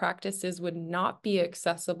said their practices would not be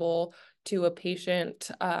accessible to a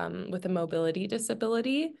patient with a mobility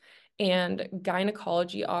disability. And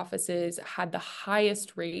gynecology offices had the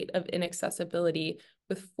highest rate of inaccessibility,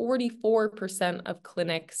 with 44% of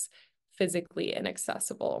clinics physically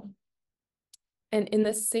inaccessible. And in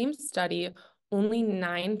the same study, only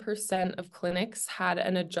 9% of clinics had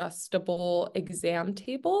an adjustable exam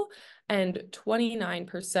table, and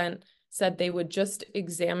 29% said they would just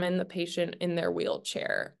examine the patient in their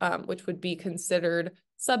wheelchair, which would be considered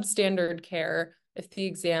substandard care if the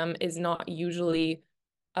exam is not usually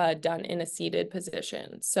done in a seated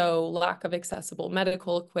position. So lack of accessible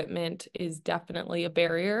medical equipment is definitely a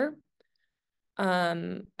barrier.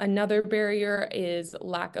 Another barrier is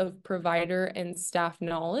lack of provider and staff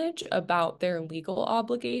knowledge about their legal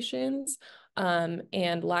obligations.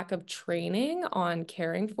 and lack of training on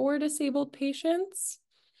caring for disabled patients.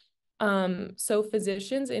 So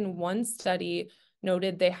physicians in one study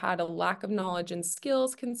noted they had a lack of knowledge and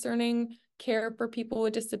skills concerning care for people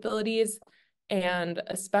with disabilities, and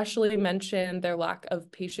especially mentioned their lack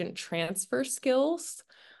of patient transfer skills.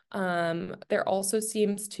 There also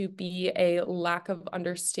seems to be a lack of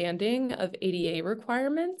understanding of ADA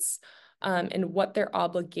requirements, and what their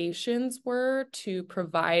obligations were to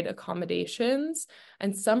provide accommodations.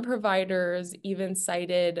 And some providers even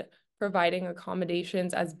cited providing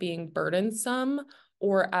accommodations as being burdensome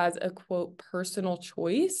or as a quote personal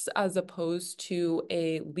choice as opposed to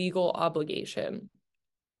a legal obligation.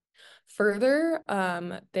 Further,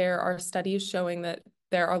 there are studies showing that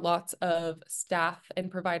there are lots of staff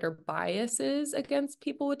and provider biases against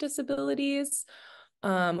people with disabilities.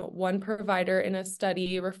 One provider in a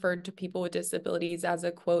study referred to people with disabilities as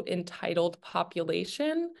a quote entitled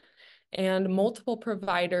population, and multiple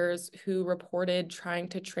providers who reported trying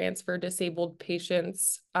to transfer disabled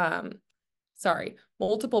patients,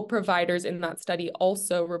 multiple providers in that study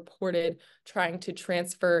also reported trying to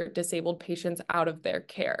transfer disabled patients out of their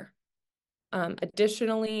care.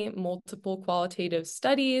 Additionally, multiple qualitative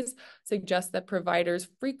studies suggest that providers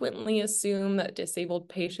frequently assume that disabled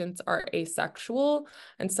patients are asexual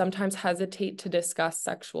and sometimes hesitate to discuss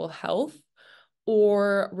sexual health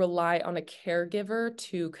or rely on a caregiver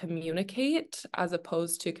to communicate as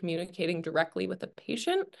opposed to communicating directly with a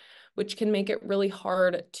patient, which can make it really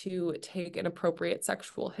hard to take an appropriate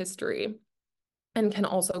sexual history and can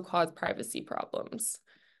also cause privacy problems.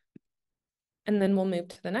 And then we'll move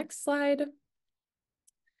to the next slide.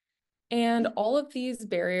 And all of these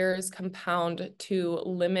barriers compound to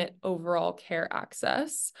limit overall care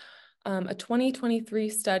access. A 2023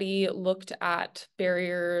 study looked at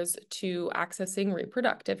barriers to accessing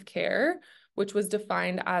reproductive care, which was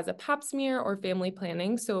defined as a pap smear or family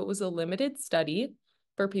planning. So it was a limited study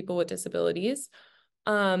for people with disabilities.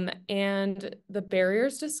 And the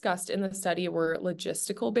barriers discussed in the study were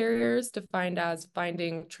logistical barriers defined as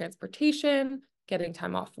finding transportation, getting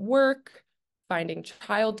time off work, finding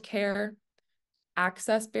childcare,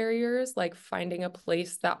 access barriers like finding a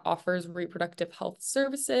place that offers reproductive health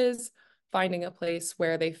services, finding a place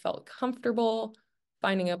where they felt comfortable,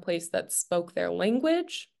 finding a place that spoke their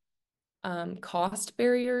language, cost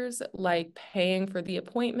barriers like paying for the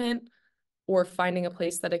appointment or finding a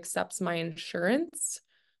place that accepts my insurance,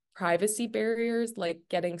 privacy barriers like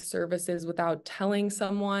getting services without telling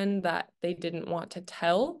someone that they didn't want to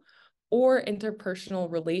tell, or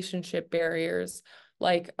interpersonal relationship barriers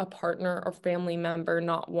like a partner or family member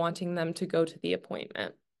not wanting them to go to the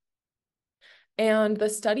appointment. And the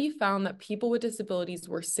study found that people with disabilities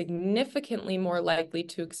were significantly more likely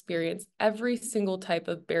to experience every single type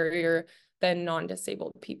of barrier than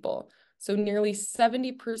non-disabled people. So nearly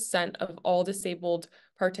 70% of all disabled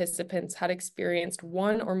participants had experienced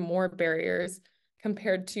one or more barriers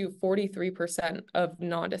compared to 43% of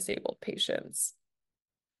non-disabled patients.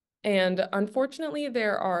 And unfortunately,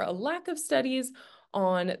 there are a lack of studies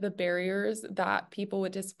on the barriers that people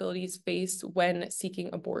with disabilities face when seeking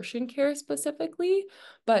abortion care specifically,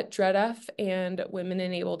 but DREDF and Women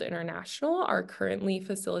Enabled International are currently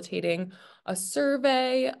facilitating a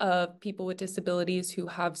survey of people with disabilities who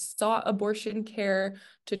have sought abortion care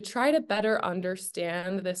to try to better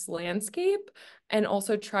understand this landscape and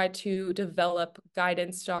also try to develop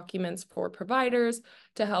guidance documents for providers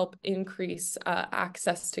to help increase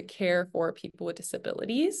access to care for people with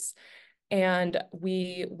disabilities. And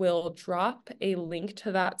we will drop a link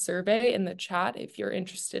to that survey in the chat if you're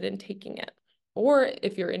interested in taking it, or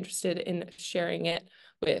if you're interested in sharing it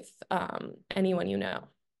with anyone you know.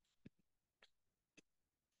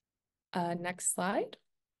 Next slide.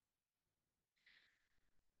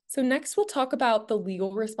 So next we'll talk about the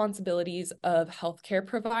legal responsibilities of healthcare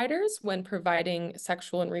providers when providing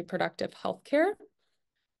sexual and reproductive healthcare.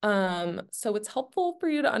 So it's helpful for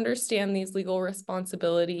you to understand these legal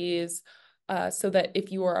responsibilities so that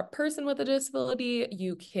if you are a person with a disability,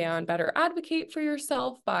 you can better advocate for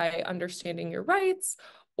yourself by understanding your rights,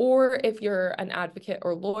 or if you're an advocate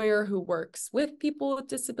or lawyer who works with people with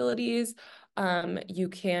disabilities, you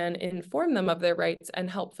can inform them of their rights and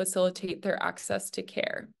help facilitate their access to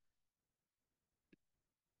care.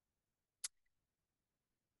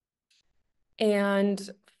 And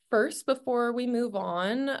first, before we move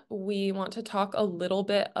on, we want to talk a little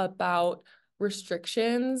bit about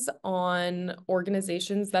restrictions on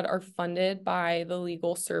organizations that are funded by the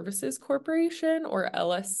Legal Services Corporation, or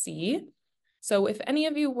LSC. So if any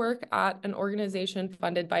of you work at an organization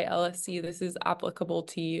funded by LSC, this is applicable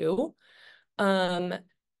to you.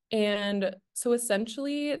 And so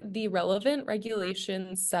essentially, the relevant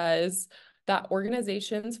regulation says that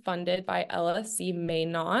organizations funded by LSC may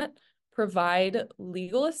not provide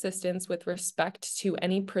legal assistance with respect to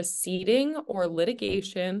any proceeding or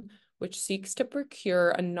litigation which seeks to procure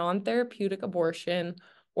a non-therapeutic abortion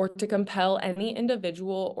or to compel any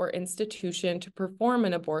individual or institution to perform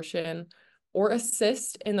an abortion or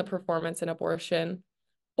assist in the performance of an abortion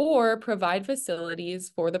or provide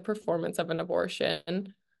facilities for the performance of an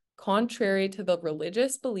abortion contrary to the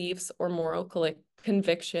religious beliefs or moral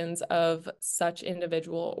convictions of such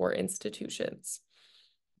individual or institutions.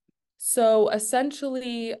 So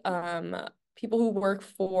essentially, people who work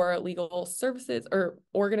for legal services or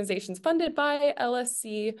organizations funded by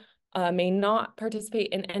LSC may not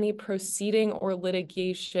participate in any proceeding or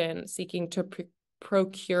litigation seeking to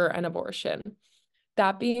procure an abortion.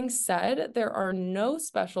 That being said, there are no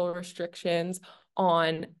special restrictions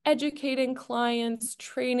on educating clients,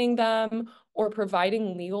 training them, or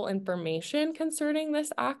providing legal information concerning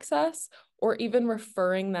this access, or even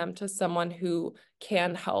referring them to someone who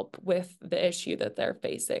can help with the issue that they're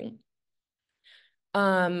facing.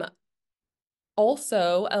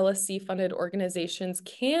 Also, LSC-funded organizations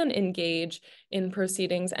can engage in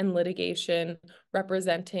proceedings and litigation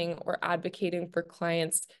representing or advocating for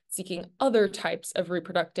clients seeking other types of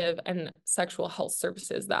reproductive and sexual health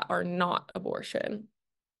services that are not abortion.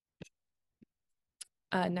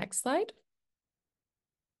 Next slide.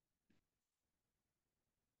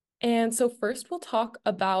 And so first we'll talk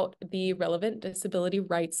about the relevant disability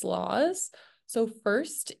rights laws. So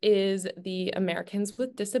first is the Americans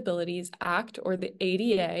with Disabilities Act, or the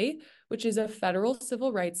ADA, which is a federal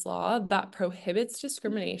civil rights law that prohibits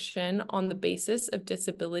discrimination on the basis of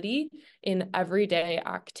disability in everyday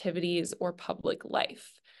activities or public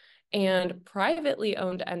life. And privately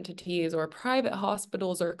owned entities or private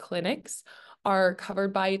hospitals or clinics are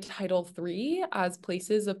covered by Title III as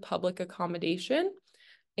places of public accommodation,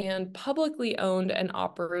 and publicly owned and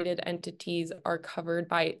operated entities are covered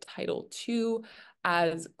by Title II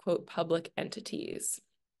as, quote, public entities.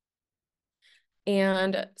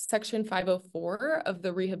 And Section 504 of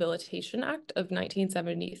the Rehabilitation Act of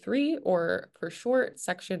 1973, or for short,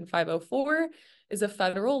 Section 504, is a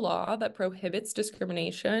federal law that prohibits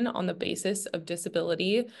discrimination on the basis of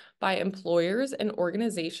disability by employers and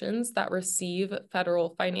organizations that receive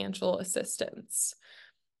federal financial assistance.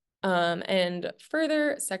 And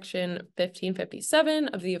further, Section 1557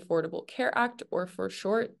 of the Affordable Care Act, or for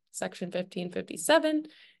short, Section 1557,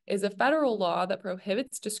 is a federal law that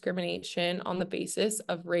prohibits discrimination on the basis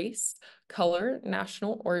of race, color,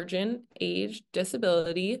 national origin, age,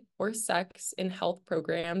 disability, or sex in health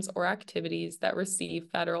programs or activities that receive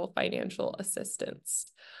federal financial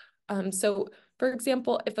assistance. So, for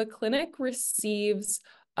example, if a clinic receives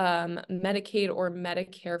Medicaid or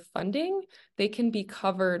Medicare funding, they can be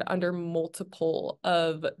covered under multiple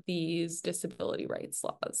of these disability rights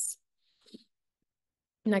laws.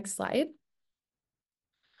 Next slide.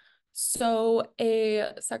 So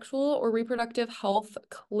a sexual or reproductive health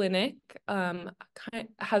clinic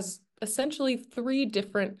has essentially three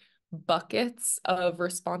different buckets of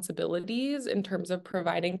responsibilities in terms of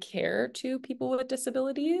providing care to people with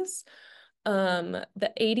disabilities.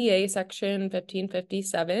 The ADA Section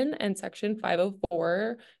 1557 and Section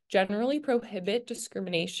 504 generally prohibit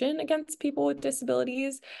discrimination against people with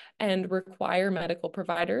disabilities and require medical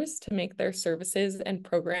providers to make their services and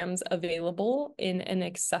programs available in an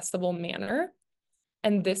accessible manner.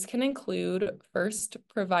 And this can include, first,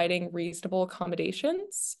 providing reasonable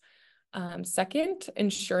accommodations, second,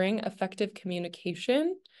 ensuring effective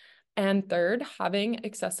communication, and third, having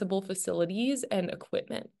accessible facilities and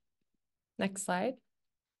equipment. Next slide.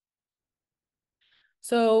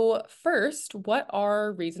 So first, what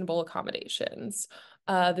are reasonable accommodations?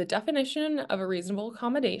 The definition of a reasonable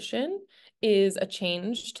accommodation is a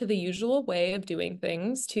change to the usual way of doing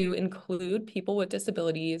things to include people with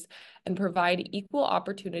disabilities and provide equal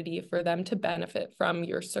opportunity for them to benefit from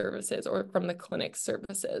your services or from the clinic's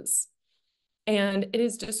services. And it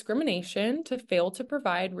is discrimination to fail to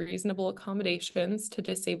provide reasonable accommodations to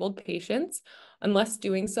disabled patients unless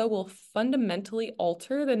doing so will fundamentally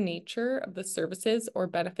alter the nature of the services or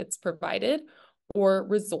benefits provided or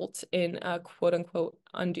result in a quote unquote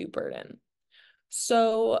undue burden.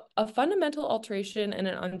 So a fundamental alteration and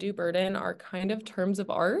an undue burden are kind of terms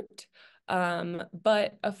of art.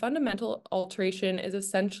 But a fundamental alteration is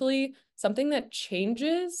essentially something that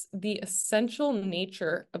changes the essential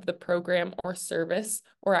nature of the program or service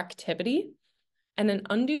or activity. And an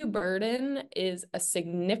undue burden is a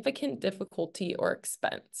significant difficulty or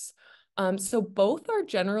expense. So both are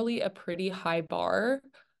generally a pretty high bar.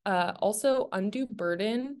 Also, undue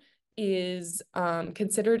burden is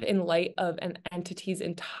considered in light of an entity's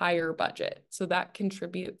entire budget. So that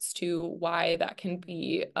contributes to why that can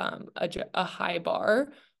be a high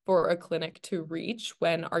bar for a clinic to reach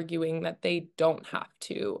when arguing that they don't have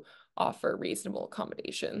to offer reasonable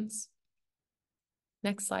accommodations.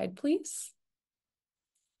 Next slide, please.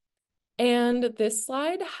 And this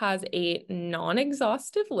slide has a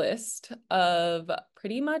non-exhaustive list of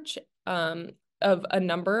pretty much of a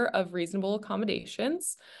number of reasonable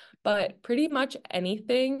accommodations, but pretty much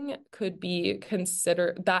anything could be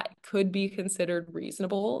considered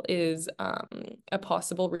reasonable is a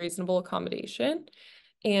possible reasonable accommodation.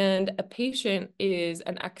 And a patient is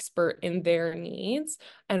an expert in their needs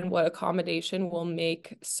and what accommodation will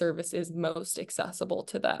make services most accessible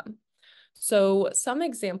to them. So some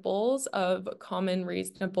examples of common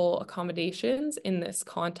reasonable accommodations in this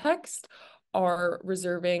context are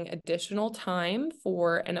reserving additional time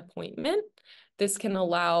for an appointment. This can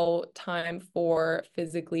allow time for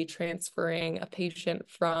physically transferring a patient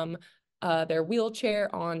from their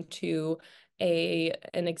wheelchair onto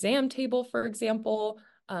an exam table, for example.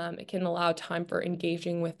 It can allow time for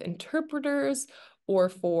engaging with interpreters or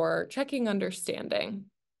for checking understanding.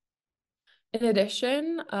 In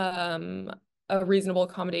addition, a reasonable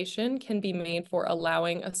accommodation can be made for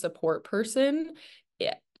allowing a support person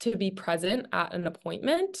to be present at an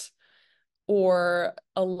appointment or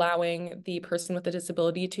allowing the person with a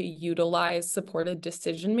disability to utilize supported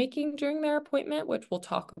decision-making during their appointment, which we'll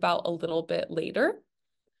talk about a little bit later.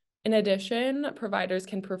 In addition, providers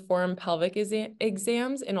can perform pelvic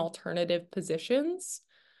exams in alternative positions.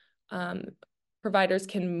 Providers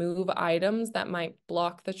can move items that might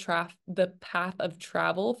block the path of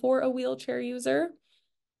travel for a wheelchair user.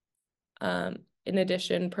 In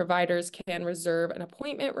addition, providers can reserve an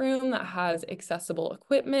appointment room that has accessible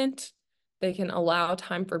equipment. They can allow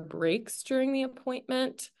time for breaks during the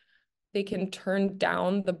appointment. They can turn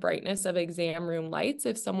down the brightness of exam room lights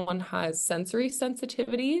if someone has sensory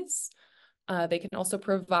sensitivities. They can also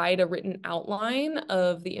provide a written outline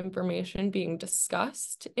of the information being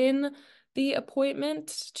discussed in the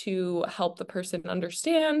appointment to help the person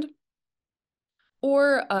understand.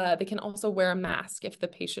 Or they can also wear a mask if the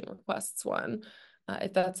patient requests one,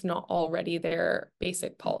 if that's not already their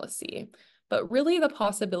basic policy. But really, the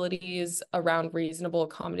possibilities around reasonable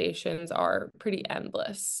accommodations are pretty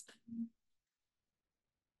endless.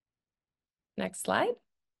 Next slide.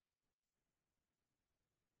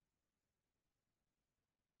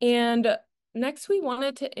 And next, we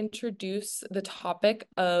wanted to introduce the topic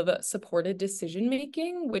of supported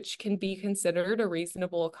decision-making, which can be considered a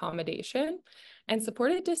reasonable accommodation. And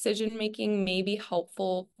supported decision-making may be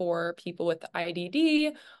helpful for people with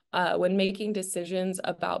IDD when making decisions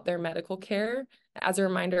about their medical care. As a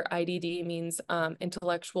reminder, IDD means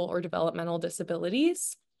intellectual or developmental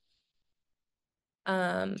disabilities.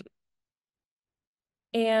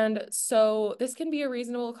 And so this can be a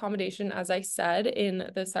reasonable accommodation, as I said,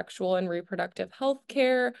 in the sexual and reproductive health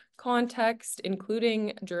care context,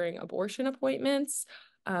 including during abortion appointments.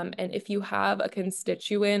 And if you have a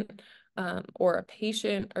constituent or a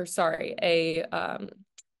patient, or sorry, a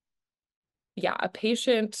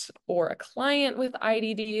patient or a client with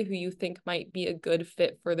IDD who you think might be a good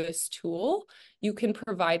fit for this tool, you can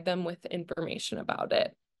provide them with information about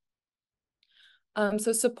it.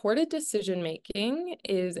 So supported decision-making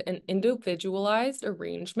is an individualized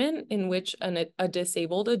arrangement in which a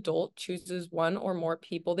disabled adult chooses one or more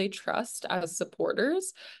people they trust as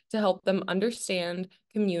supporters to help them understand,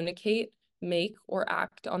 communicate, make, or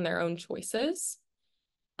act on their own choices.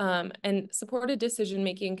 And supported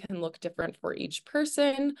decision-making can look different for each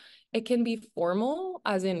person. It can be formal,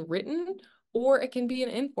 as in written, or it can be an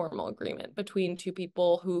informal agreement between two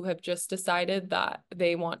people who have just decided that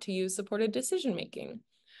they want to use supported decision-making.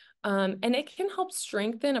 And it can help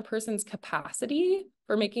strengthen a person's capacity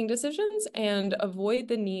for making decisions and avoid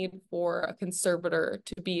the need for a conservator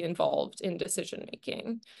to be involved in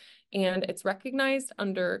decision-making. And it's recognized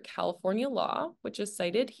under California law, which is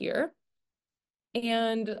cited here.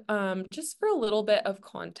 And just for a little bit of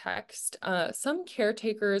context, some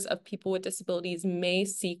caretakers of people with disabilities may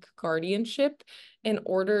seek guardianship in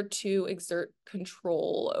order to exert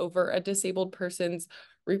control over a disabled person's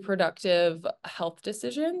reproductive health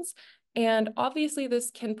decisions. And obviously,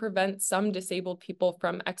 this can prevent some disabled people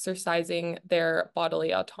from exercising their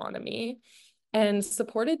bodily autonomy. And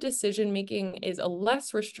supported decision-making is a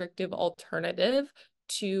less restrictive alternative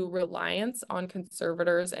to reliance on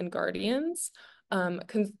conservators and guardians.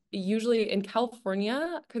 Usually in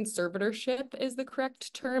California, conservatorship is the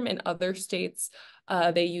correct term. In other states,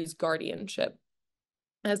 they use guardianship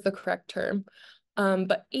as the correct term.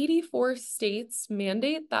 But 84 states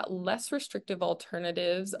mandate that less restrictive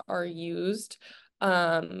alternatives are used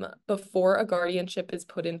before a guardianship is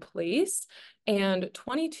put in place. And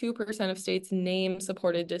 22% of states name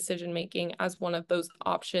supported decision-making as one of those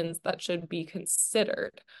options that should be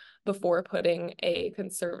considered before putting a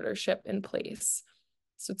conservatorship in place.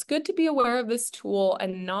 So it's good to be aware of this tool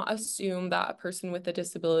and not assume that a person with a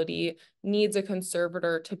disability needs a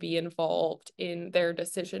conservator to be involved in their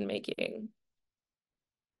decision-making.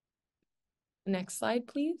 Next slide,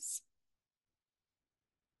 please.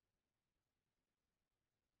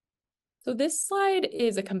 So this slide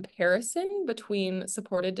is a comparison between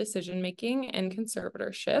supported decision-making and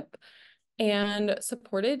conservatorship. And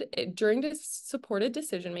during this supported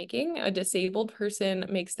decision-making, a disabled person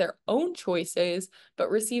makes their own choices, but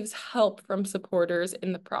receives help from supporters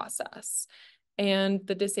in the process. And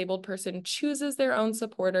the disabled person chooses their own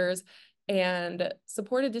supporters, and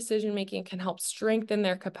supported decision-making can help strengthen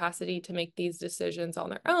their capacity to make these decisions on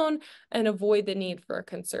their own and avoid the need for a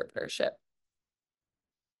conservatorship.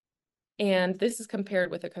 And this is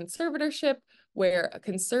compared with a conservatorship, where a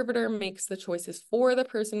conservator makes the choices for the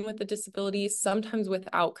person with the disability, sometimes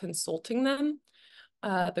without consulting them.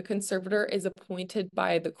 The conservator is appointed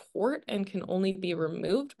by the court and can only be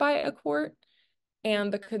removed by a court,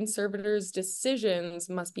 and the conservator's decisions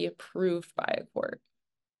must be approved by a court.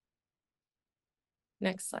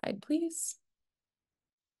 Next slide, please.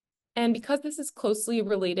 And because this is closely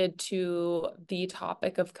related to the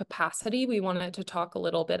topic of capacity, we wanted to talk a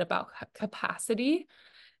little bit about capacity.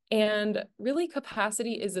 And really,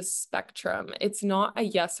 capacity is a spectrum. It's not a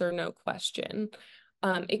yes or no question.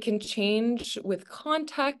 It can change with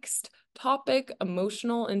context, topic,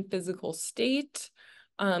 emotional, and physical state.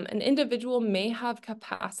 An individual may have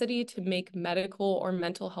capacity to make medical or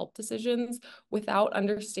mental health decisions without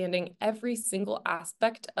understanding every single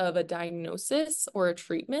aspect of a diagnosis or a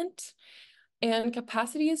treatment. And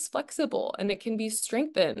capacity is flexible and it can be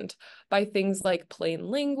strengthened by things like plain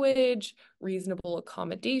language, reasonable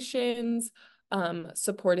accommodations,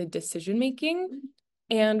 supported decision-making.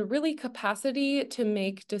 And really, capacity to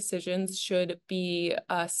make decisions should be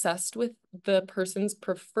assessed with the person's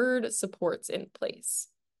preferred supports in place.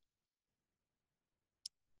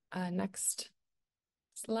 Next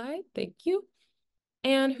slide, thank you.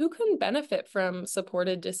 And who can benefit from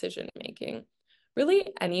supported decision-making? Really,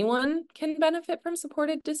 anyone can benefit from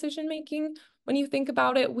supported decision-making. When you think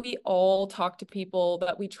about it, we all talk to people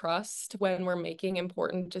that we trust when we're making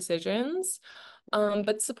important decisions.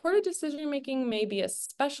 But supported decision-making may be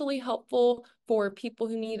especially helpful for people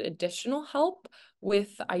who need additional help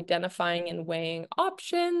with identifying and weighing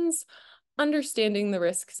options, understanding the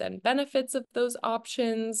risks and benefits of those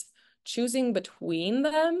options, choosing between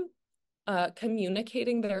them,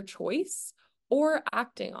 communicating their choice, or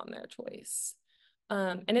acting on their choice.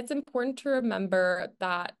 And it's important to remember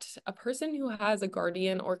that a person who has a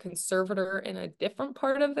guardian or conservator in a different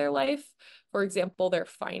part of their life, for example, their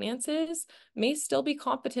finances, may still be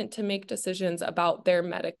competent to make decisions about their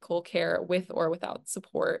medical care with or without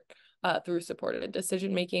support through supported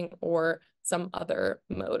decision-making or some other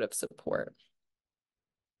mode of support.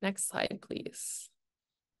 Next slide, please.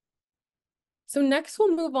 So next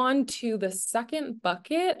we'll move on to the second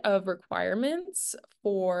bucket of requirements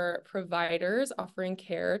for providers offering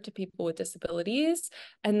care to people with disabilities,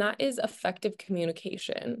 and that is effective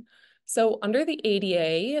communication. So under the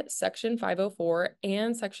ADA, Section 504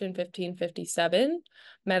 and Section 1557,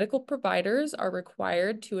 medical providers are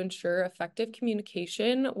required to ensure effective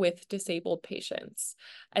communication with disabled patients.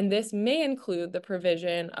 And this may include the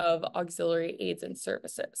provision of auxiliary aids and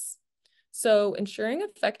services. So ensuring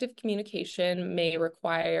effective communication may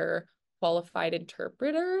require qualified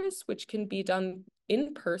interpreters, which can be done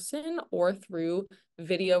in person or through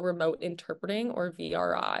video remote interpreting or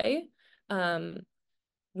VRI,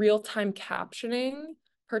 real-time captioning,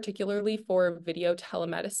 particularly for video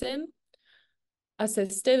telemedicine,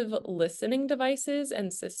 assistive listening devices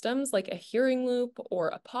and systems like a hearing loop or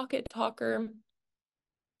a pocket talker.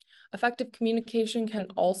 Effective communication can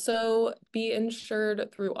also be ensured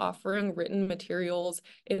through offering written materials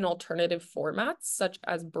in alternative formats, such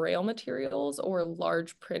as Braille materials or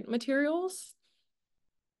large print materials.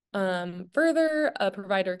 Further, a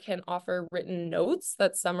provider can offer written notes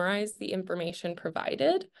that summarize the information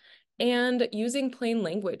provided, and using plain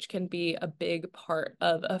language can be a big part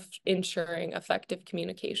of ensuring effective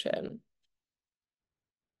communication.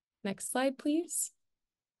 Next slide, please.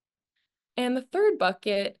 And the third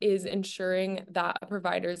bucket is ensuring that a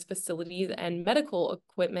provider's facilities and medical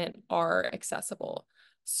equipment are accessible.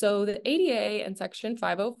 So the ADA and Section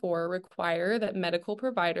 504 require that medical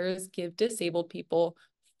providers give disabled people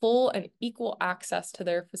full and equal access to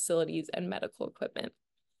their facilities and medical equipment.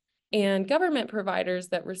 And government providers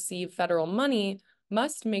that receive federal money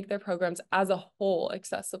must make their programs as a whole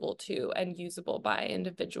accessible to and usable by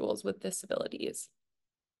individuals with disabilities.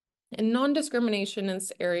 And non-discrimination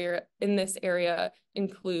in this area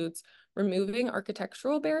includes removing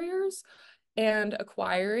architectural barriers and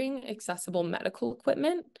acquiring accessible medical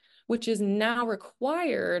equipment, which is now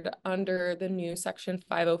required under the new Section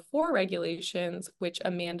 504 regulations, which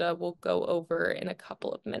Amanda will go over in a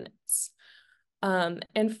couple of minutes.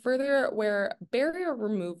 And further, where barrier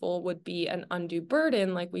removal would be an undue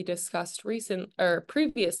burden, like we discussed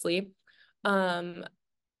previously,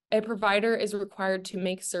 a provider is required to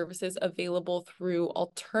make services available through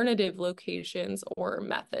alternative locations or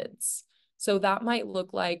methods. So that might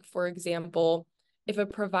look like, for example, if a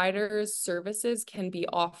provider's services can be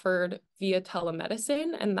offered via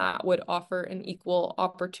telemedicine, and that would offer an equal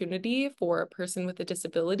opportunity for a person with a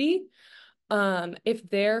disability. If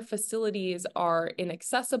their facilities are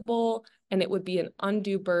inaccessible and it would be an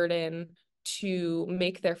undue burden to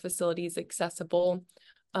make their facilities accessible,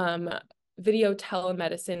 video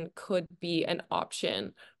telemedicine could be an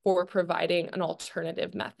option for providing an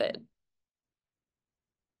alternative method.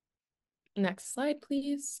 Next slide,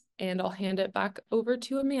 please. And I'll hand it back over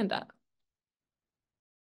to Amanda.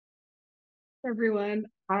 Everyone,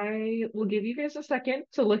 I will give you guys a second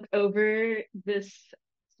to look over this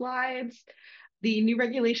slides. The new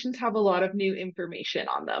regulations have a lot of new information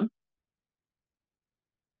on them.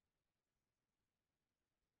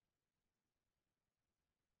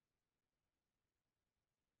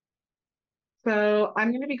 So I'm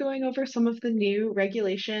going to be going over some of the new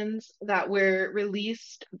regulations that were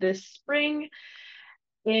released this spring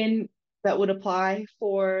in that would apply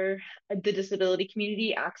for the disability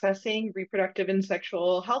community accessing reproductive and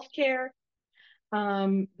sexual health care.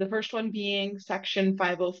 The first one being Section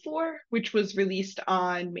 504, which was released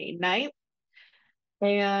on May 9th.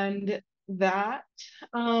 And that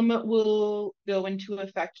will go into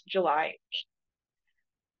effect July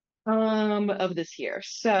of this year.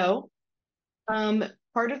 So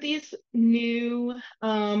part of these new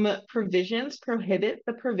provisions prohibit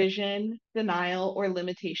the provision, denial, or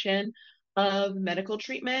limitation of medical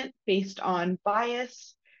treatment based on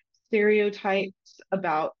bias, stereotypes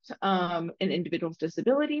about an individual's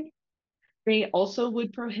disability. They also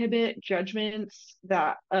would prohibit judgments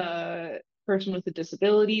that a person with a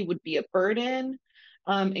disability would be a burden,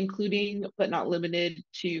 including but not limited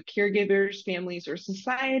to caregivers, families, or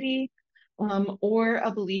society, or a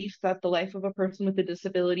belief that the life of a person with a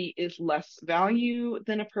disability is less value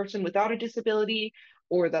than a person without a disability,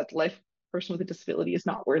 or that the life of a person with a disability is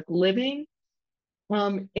not worth living.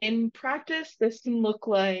 In practice, this can look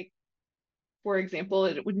like, for example,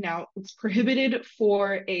 it's prohibited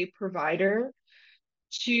for a provider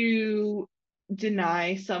to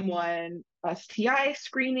deny someone STI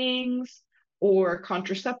screenings or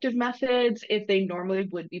contraceptive methods if they normally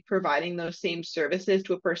would be providing those same services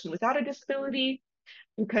to a person without a disability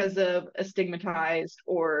because of a stigmatized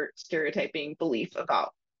or stereotyping belief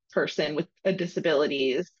about person with a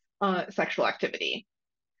disability's sexual activity.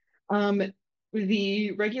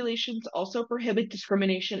 The regulations also prohibit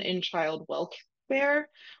discrimination in child welfare,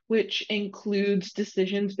 which includes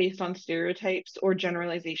decisions based on stereotypes or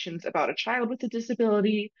generalizations about a child with a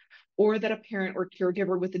disability, or that a parent or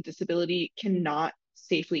caregiver with a disability cannot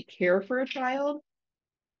safely care for a child.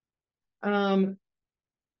 Then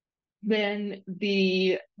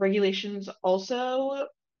the regulations also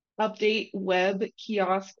update web,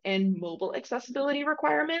 kiosk, and mobile accessibility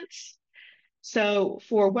requirements. So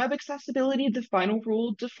for web accessibility, the final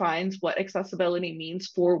rule defines what accessibility means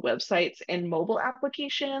for websites and mobile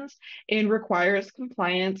applications and requires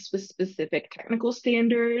compliance with specific technical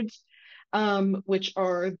standards, which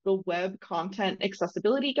are the Web Content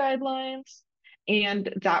Accessibility Guidelines.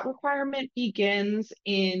 And that requirement begins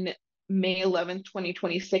in May 11th,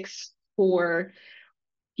 2026 for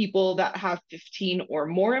people that have 15 or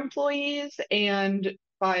more employees, and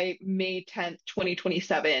by May 10th,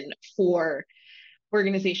 2027 for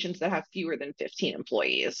organizations that have fewer than 15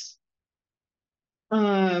 employees.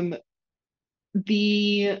 This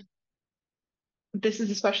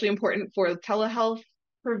is especially important for telehealth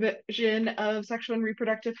provision of sexual and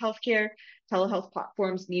reproductive health care. Telehealth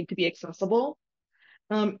platforms need to be accessible.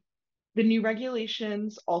 The new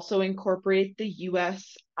regulations also incorporate the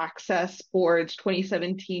U.S. Access Board's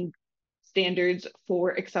 2017 standards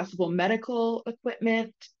for accessible medical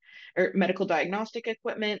equipment or medical diagnostic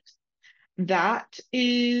equipment. That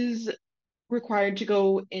is required to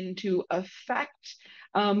go into effect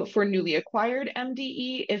For newly acquired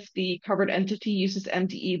MDE, if the covered entity uses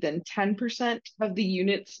MDE, then 10% of the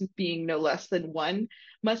units, being no less than one,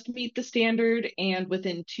 must meet the standard. And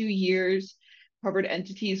within 2 years, covered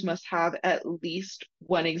entities must have at least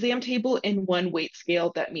one exam table and one weight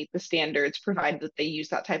scale that meet the standards, provided that they use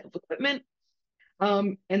that type of equipment.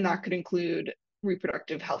 And that could include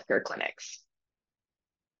reproductive healthcare clinics.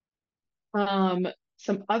 Um,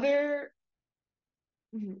 some other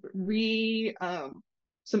re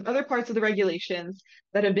some other parts of the regulations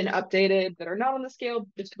that have been updated that are not on the scale,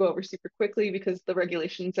 just to go over super quickly because the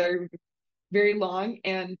regulations are very long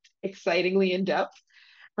and excitingly in depth.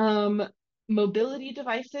 Um, Mobility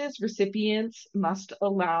devices recipients must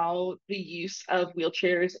allow the use of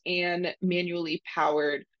wheelchairs and manually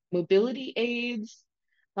powered mobility aids.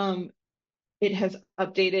 Um, it has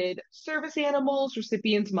updated service animals.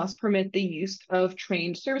 Recipients must permit the use of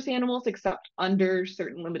trained service animals except under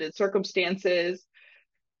certain limited circumstances.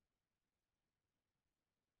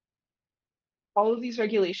 All of these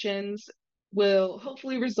regulations will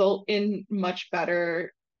hopefully result in much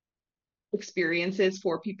better experiences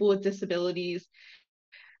for people with disabilities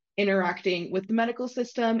interacting with the medical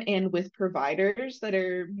system and with providers that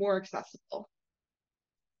are more accessible.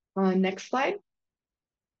 Next slide.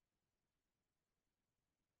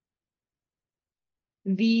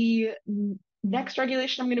 The next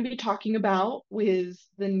regulation I'm going to be talking about is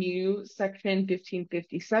the new Section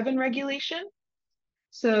 1557 regulation.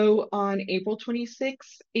 So on April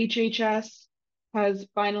 26, HHS has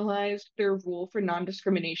finalized their rule for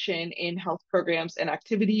non-discrimination in health programs and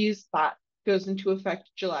activities that goes into effect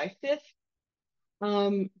July 5th.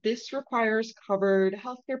 This requires covered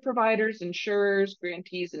healthcare providers, insurers,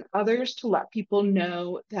 grantees, and others to let people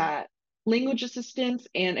know that language assistance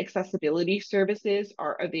and accessibility services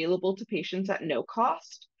are available to patients at no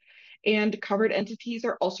cost. And covered entities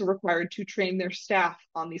are also required to train their staff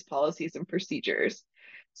on these policies and procedures.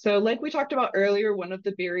 So, like we talked about earlier, one of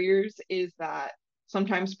the barriers is that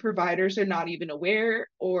sometimes providers are not even aware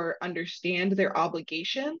or understand their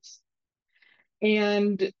obligations.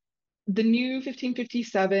 And the new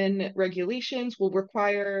 1557 regulations will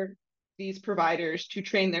require these providers to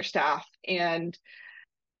train their staff and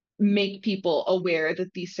make people aware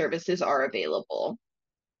that these services are available.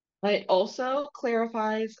 It also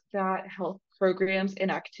clarifies that health programs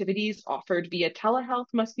and activities offered via telehealth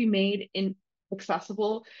must be made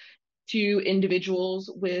accessible to individuals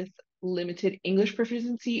with limited English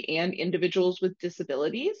proficiency and individuals with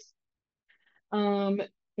disabilities. Um,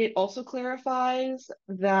 it also clarifies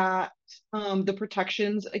that the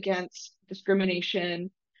protections against discrimination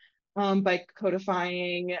by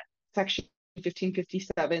codifying Section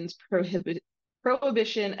 1557's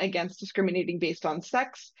prohibition against discriminating based on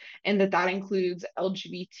sex, and that includes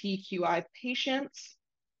LGBTQI patients.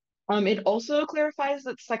 It also clarifies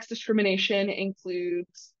that sex discrimination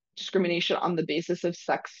includes discrimination on the basis of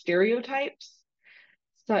sex stereotypes,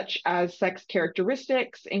 such as sex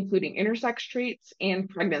characteristics, including intersex traits and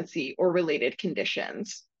pregnancy or related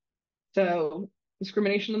conditions. So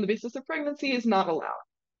discrimination on the basis of pregnancy is not allowed.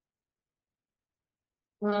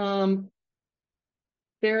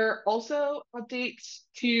 There are also updates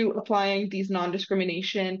to applying these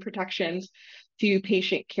non-discrimination protections to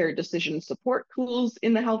patient care decision support tools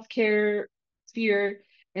in the healthcare sphere,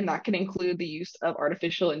 and that can include the use of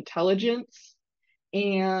artificial intelligence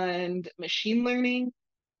and machine learning.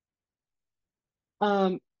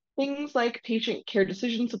 Things like patient care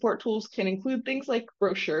decision support tools can include things like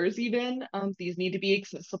brochures even. These need to be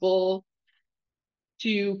accessible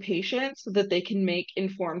to patients so that they can make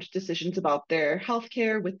informed decisions about their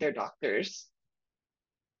healthcare with their doctors.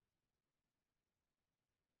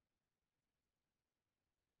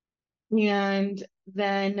 And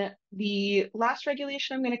then the last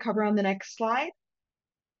regulation I'm going to cover on the next slide.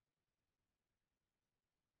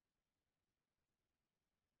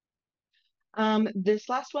 This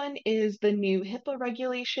last one is the new HIPAA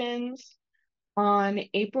regulations. On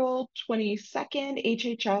April 22nd,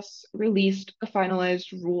 HHS released a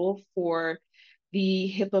finalized rule for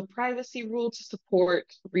the HIPAA privacy rule to support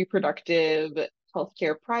reproductive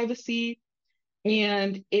healthcare privacy,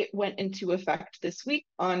 and it went into effect this week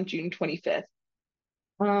on June 25th.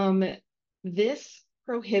 This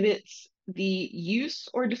prohibits the use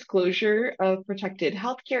or disclosure of protected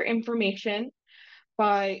healthcare information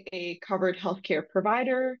by a covered healthcare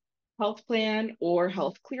provider, health plan, or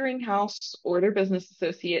health clearinghouse, or their business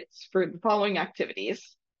associates for the following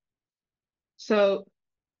activities. So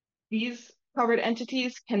these covered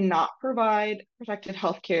entities cannot provide protected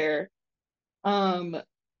healthcare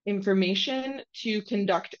information to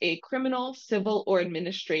conduct a criminal, civil, or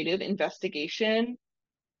administrative investigation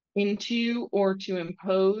into or to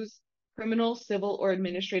impose criminal, civil, or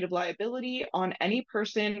administrative liability on any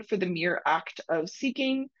person for the mere act of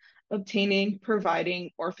seeking, obtaining,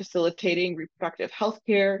 providing, or facilitating reproductive health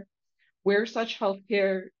care, where such health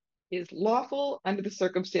care is lawful under the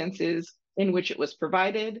circumstances in which it was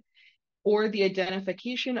provided, or the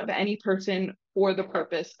identification of any person for the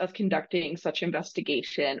purpose of conducting such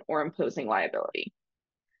investigation or imposing liability.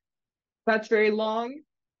 That's very long.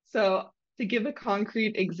 So, to give a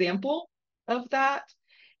concrete example of that,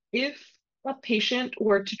 if a patient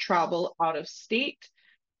were to travel out of state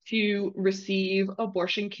to receive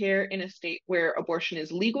abortion care in a state where abortion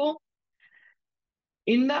is legal,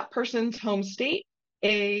 in that person's home state,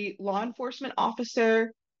 a law enforcement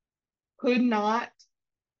officer could not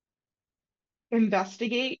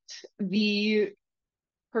investigate the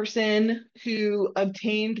person who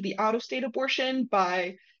obtained the out of state abortion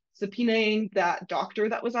by subpoenaing that doctor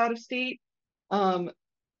that was out of state. Um,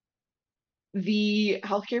 the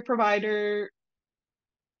healthcare provider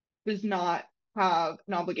does not have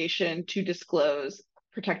an obligation to disclose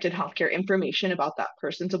protected healthcare information about that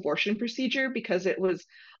person's abortion procedure because it was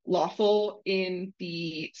lawful in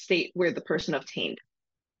the state where the person obtained.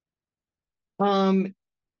 Um,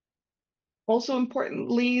 Also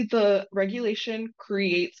importantly, the regulation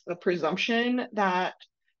creates a presumption that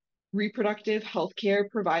reproductive health care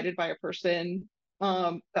provided by a person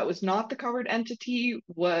that was not the covered entity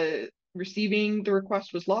was receiving the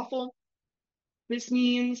request was lawful. This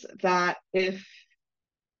means that if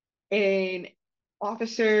an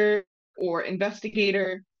officer or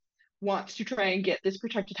investigator wants to try and get this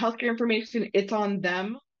protected healthcare information, it's on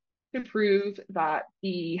them to prove that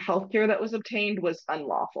the healthcare that was obtained was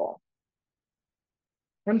unlawful.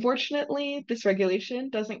 Unfortunately, this regulation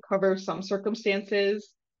doesn't cover some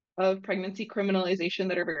circumstances of pregnancy criminalization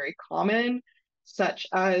that are very common, such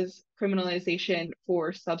as criminalization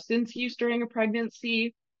for substance use during a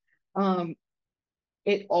pregnancy. Um,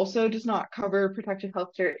 it also does not cover protected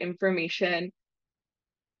healthcare information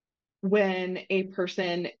when a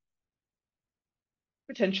person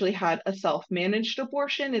potentially had a self-managed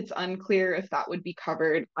abortion. It's unclear if that would be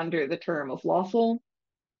covered under the term of lawful.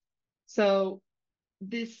 So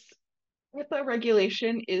this HIPAA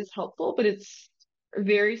regulation is helpful, but it's a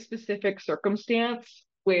very specific circumstance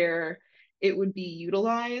where it would be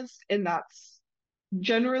utilized, and that's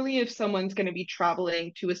generally if someone's going to be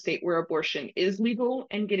traveling to a state where abortion is legal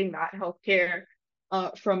and getting that healthcare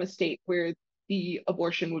from a state where the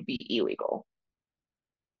abortion would be illegal.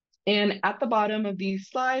 And at the bottom of these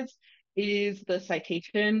slides is the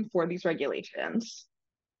citation for these regulations.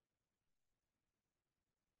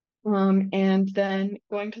 And then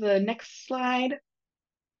going to the next slide,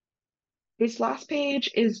 this last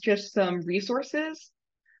page is just some resources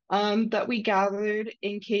that we gathered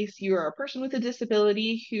in case you are a person with a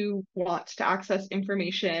disability who wants to access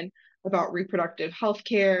information about reproductive health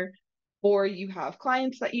care, or you have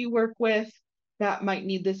clients that you work with that might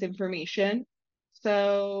need this information.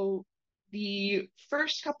 So the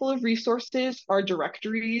first couple of resources are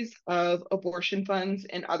directories of abortion funds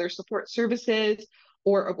and other support services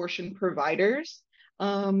or abortion providers.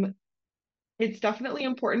 It's definitely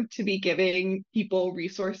important to be giving people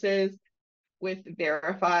resources with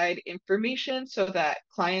verified information so that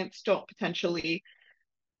clients don't potentially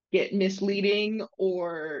get misleading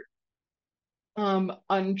or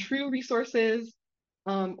untrue resources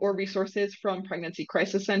or resources from Pregnancy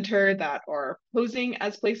Crisis Center that are posing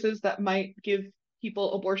as places that might give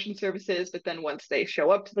people abortion services, but then once they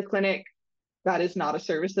show up to the clinic, that is not a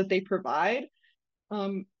service that they provide.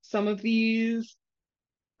 Some of these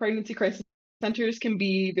pregnancy crisis centers can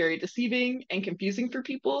be very deceiving and confusing for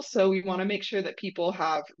people. So we want to make sure that people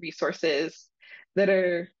have resources that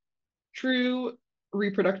are true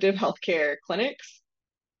reproductive healthcare clinics.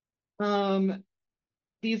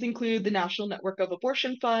 These include the National Network of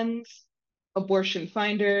Abortion Funds, Abortion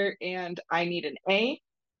Finder, and I Need an A.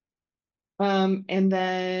 And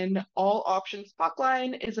then All Options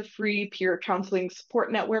Hotline is a free peer counseling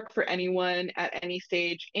support network for anyone at any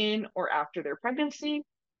stage in or after their pregnancy.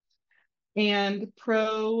 And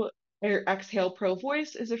Exhale Pro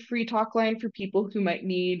Voice is a free talk line for people who might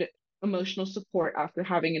need emotional support after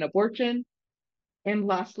having an abortion. And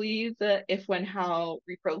lastly, the If, When, How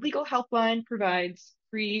Repro Legal Helpline provides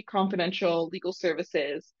free confidential legal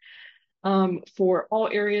services for all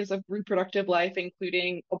areas of reproductive life,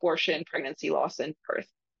 including abortion, pregnancy loss, and birth.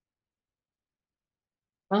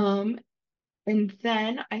 And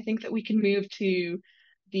then I think that we can move to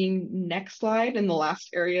the next slide and the last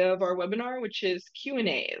area of our webinar, which is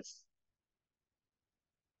Q&As.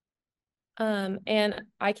 And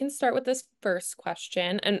I can start with this first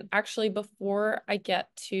question. And actually, before I get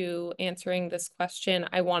to answering this question,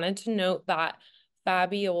 I wanted to note that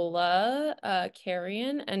Fabiola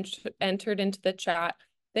Carrion entered into the chat.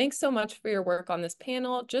 Thanks so much for your work on this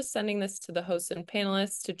panel. Just sending this to the hosts and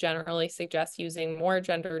panelists to generally suggest using more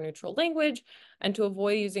gender neutral language and to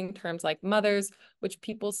avoid using terms like mothers, which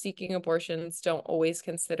people seeking abortions don't always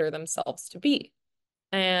consider themselves to be.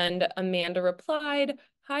 And Amanda replied,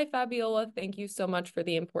 "Hi, Fabiola. Thank you so much for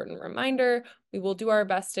the important reminder. We will do our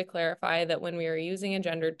best to clarify that when we are using a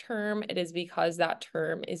gendered term, it is because that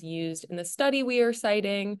term is used in the study we are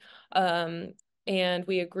citing. And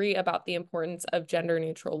we agree about the importance of gender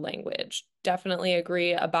neutral language. Definitely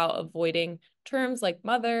agree about avoiding terms like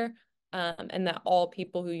mother, and that all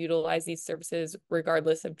people who utilize these services,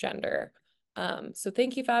 regardless of gender." So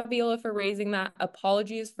thank you, Fabiola, for raising that.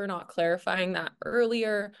 Apologies for not clarifying that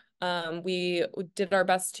earlier. We did our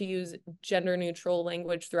best to use gender neutral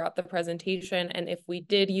language throughout the presentation. And if we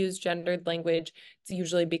did use gendered language, it's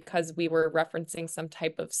usually because we were referencing some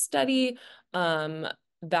type of study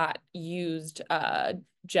that used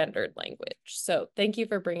gendered language. So thank you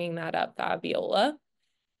for bringing that up, Fabiola.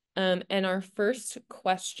 And our first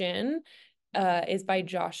question is by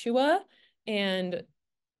Joshua. And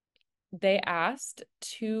they asked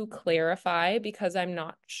to clarify, because I'm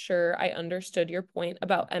not sure I understood your point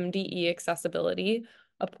about MDE accessibility.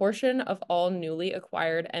 A portion of all newly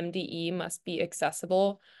acquired MDE must be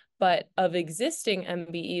accessible, but of existing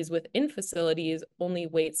MBEs within facilities, only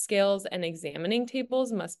weight scales and examining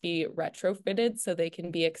tables must be retrofitted so they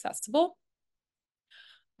can be accessible.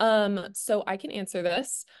 So I can answer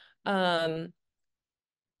this.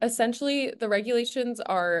 Essentially, the regulations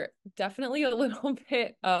are definitely a little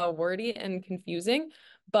bit wordy and confusing,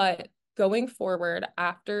 but going forward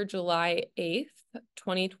after July 8th,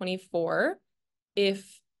 2024,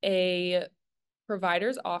 if a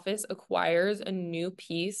provider's office acquires a new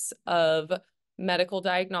piece of medical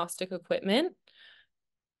diagnostic equipment,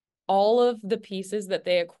 all of the pieces that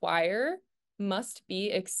they acquire must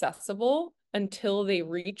be accessible until they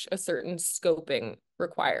reach a certain scoping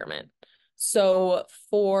requirement. So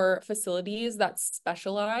for facilities that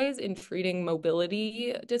specialize in treating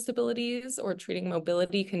mobility disabilities or treating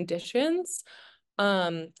mobility conditions,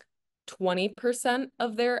 20%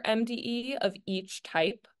 of their MDE of each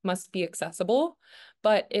type must be accessible.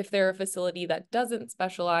 But if they're a facility that doesn't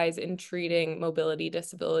specialize in treating mobility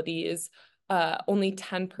disabilities, only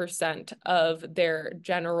 10% of their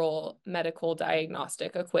general medical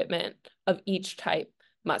diagnostic equipment of each type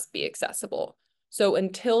must be accessible. So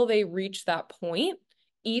until they reach that point,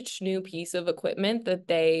 each new piece of equipment that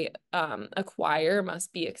they acquire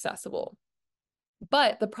must be accessible.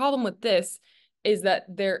 But the problem with this is that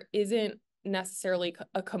there isn't necessarily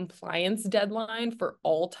a compliance deadline for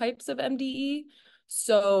all types of MDE.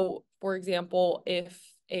 So, for example, if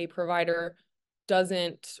a provider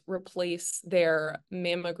doesn't replace their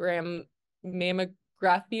mammography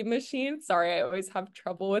machine, sorry, I always have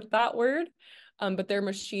trouble with that word, but their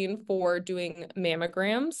machine for doing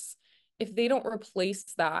mammograms, if they don't replace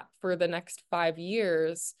that for the next 5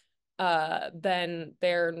 years, then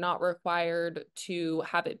they're not required to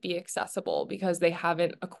have it be accessible because they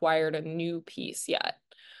haven't acquired a new piece yet.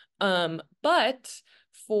 But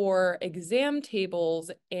for exam tables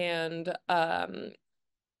and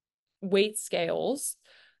weight scales,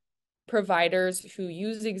 providers who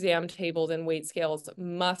use exam tables and weight scales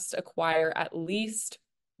must acquire at least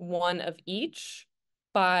one of each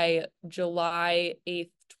by July 8th,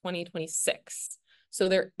 2026. So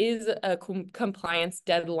there is a compliance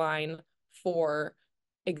deadline for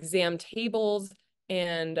exam tables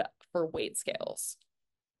and for weight scales.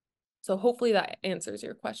 So hopefully that answers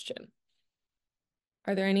your question.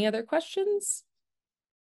 Are there any other questions?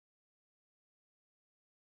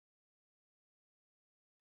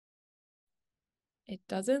 It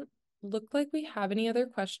doesn't look like we have any other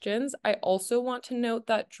questions. I also want to note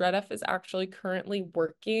that DREDF is actually currently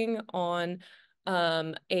working on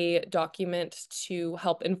a document to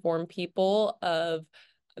help inform people of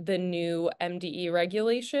the new MDE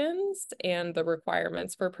regulations and the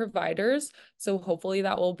requirements for providers. So hopefully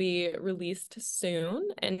that will be released soon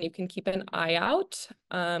and you can keep an eye out.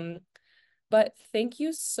 But thank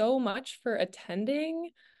you so much for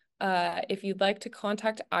attending. If you'd like to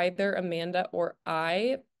contact either Amanda or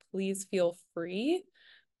I, please feel free.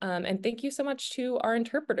 And thank you so much to our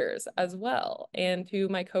interpreters as well, and to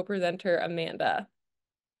my co-presenter, Amanda.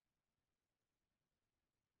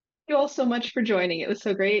 Thank you all so much for joining. It was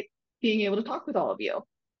so great being able to talk with all of you.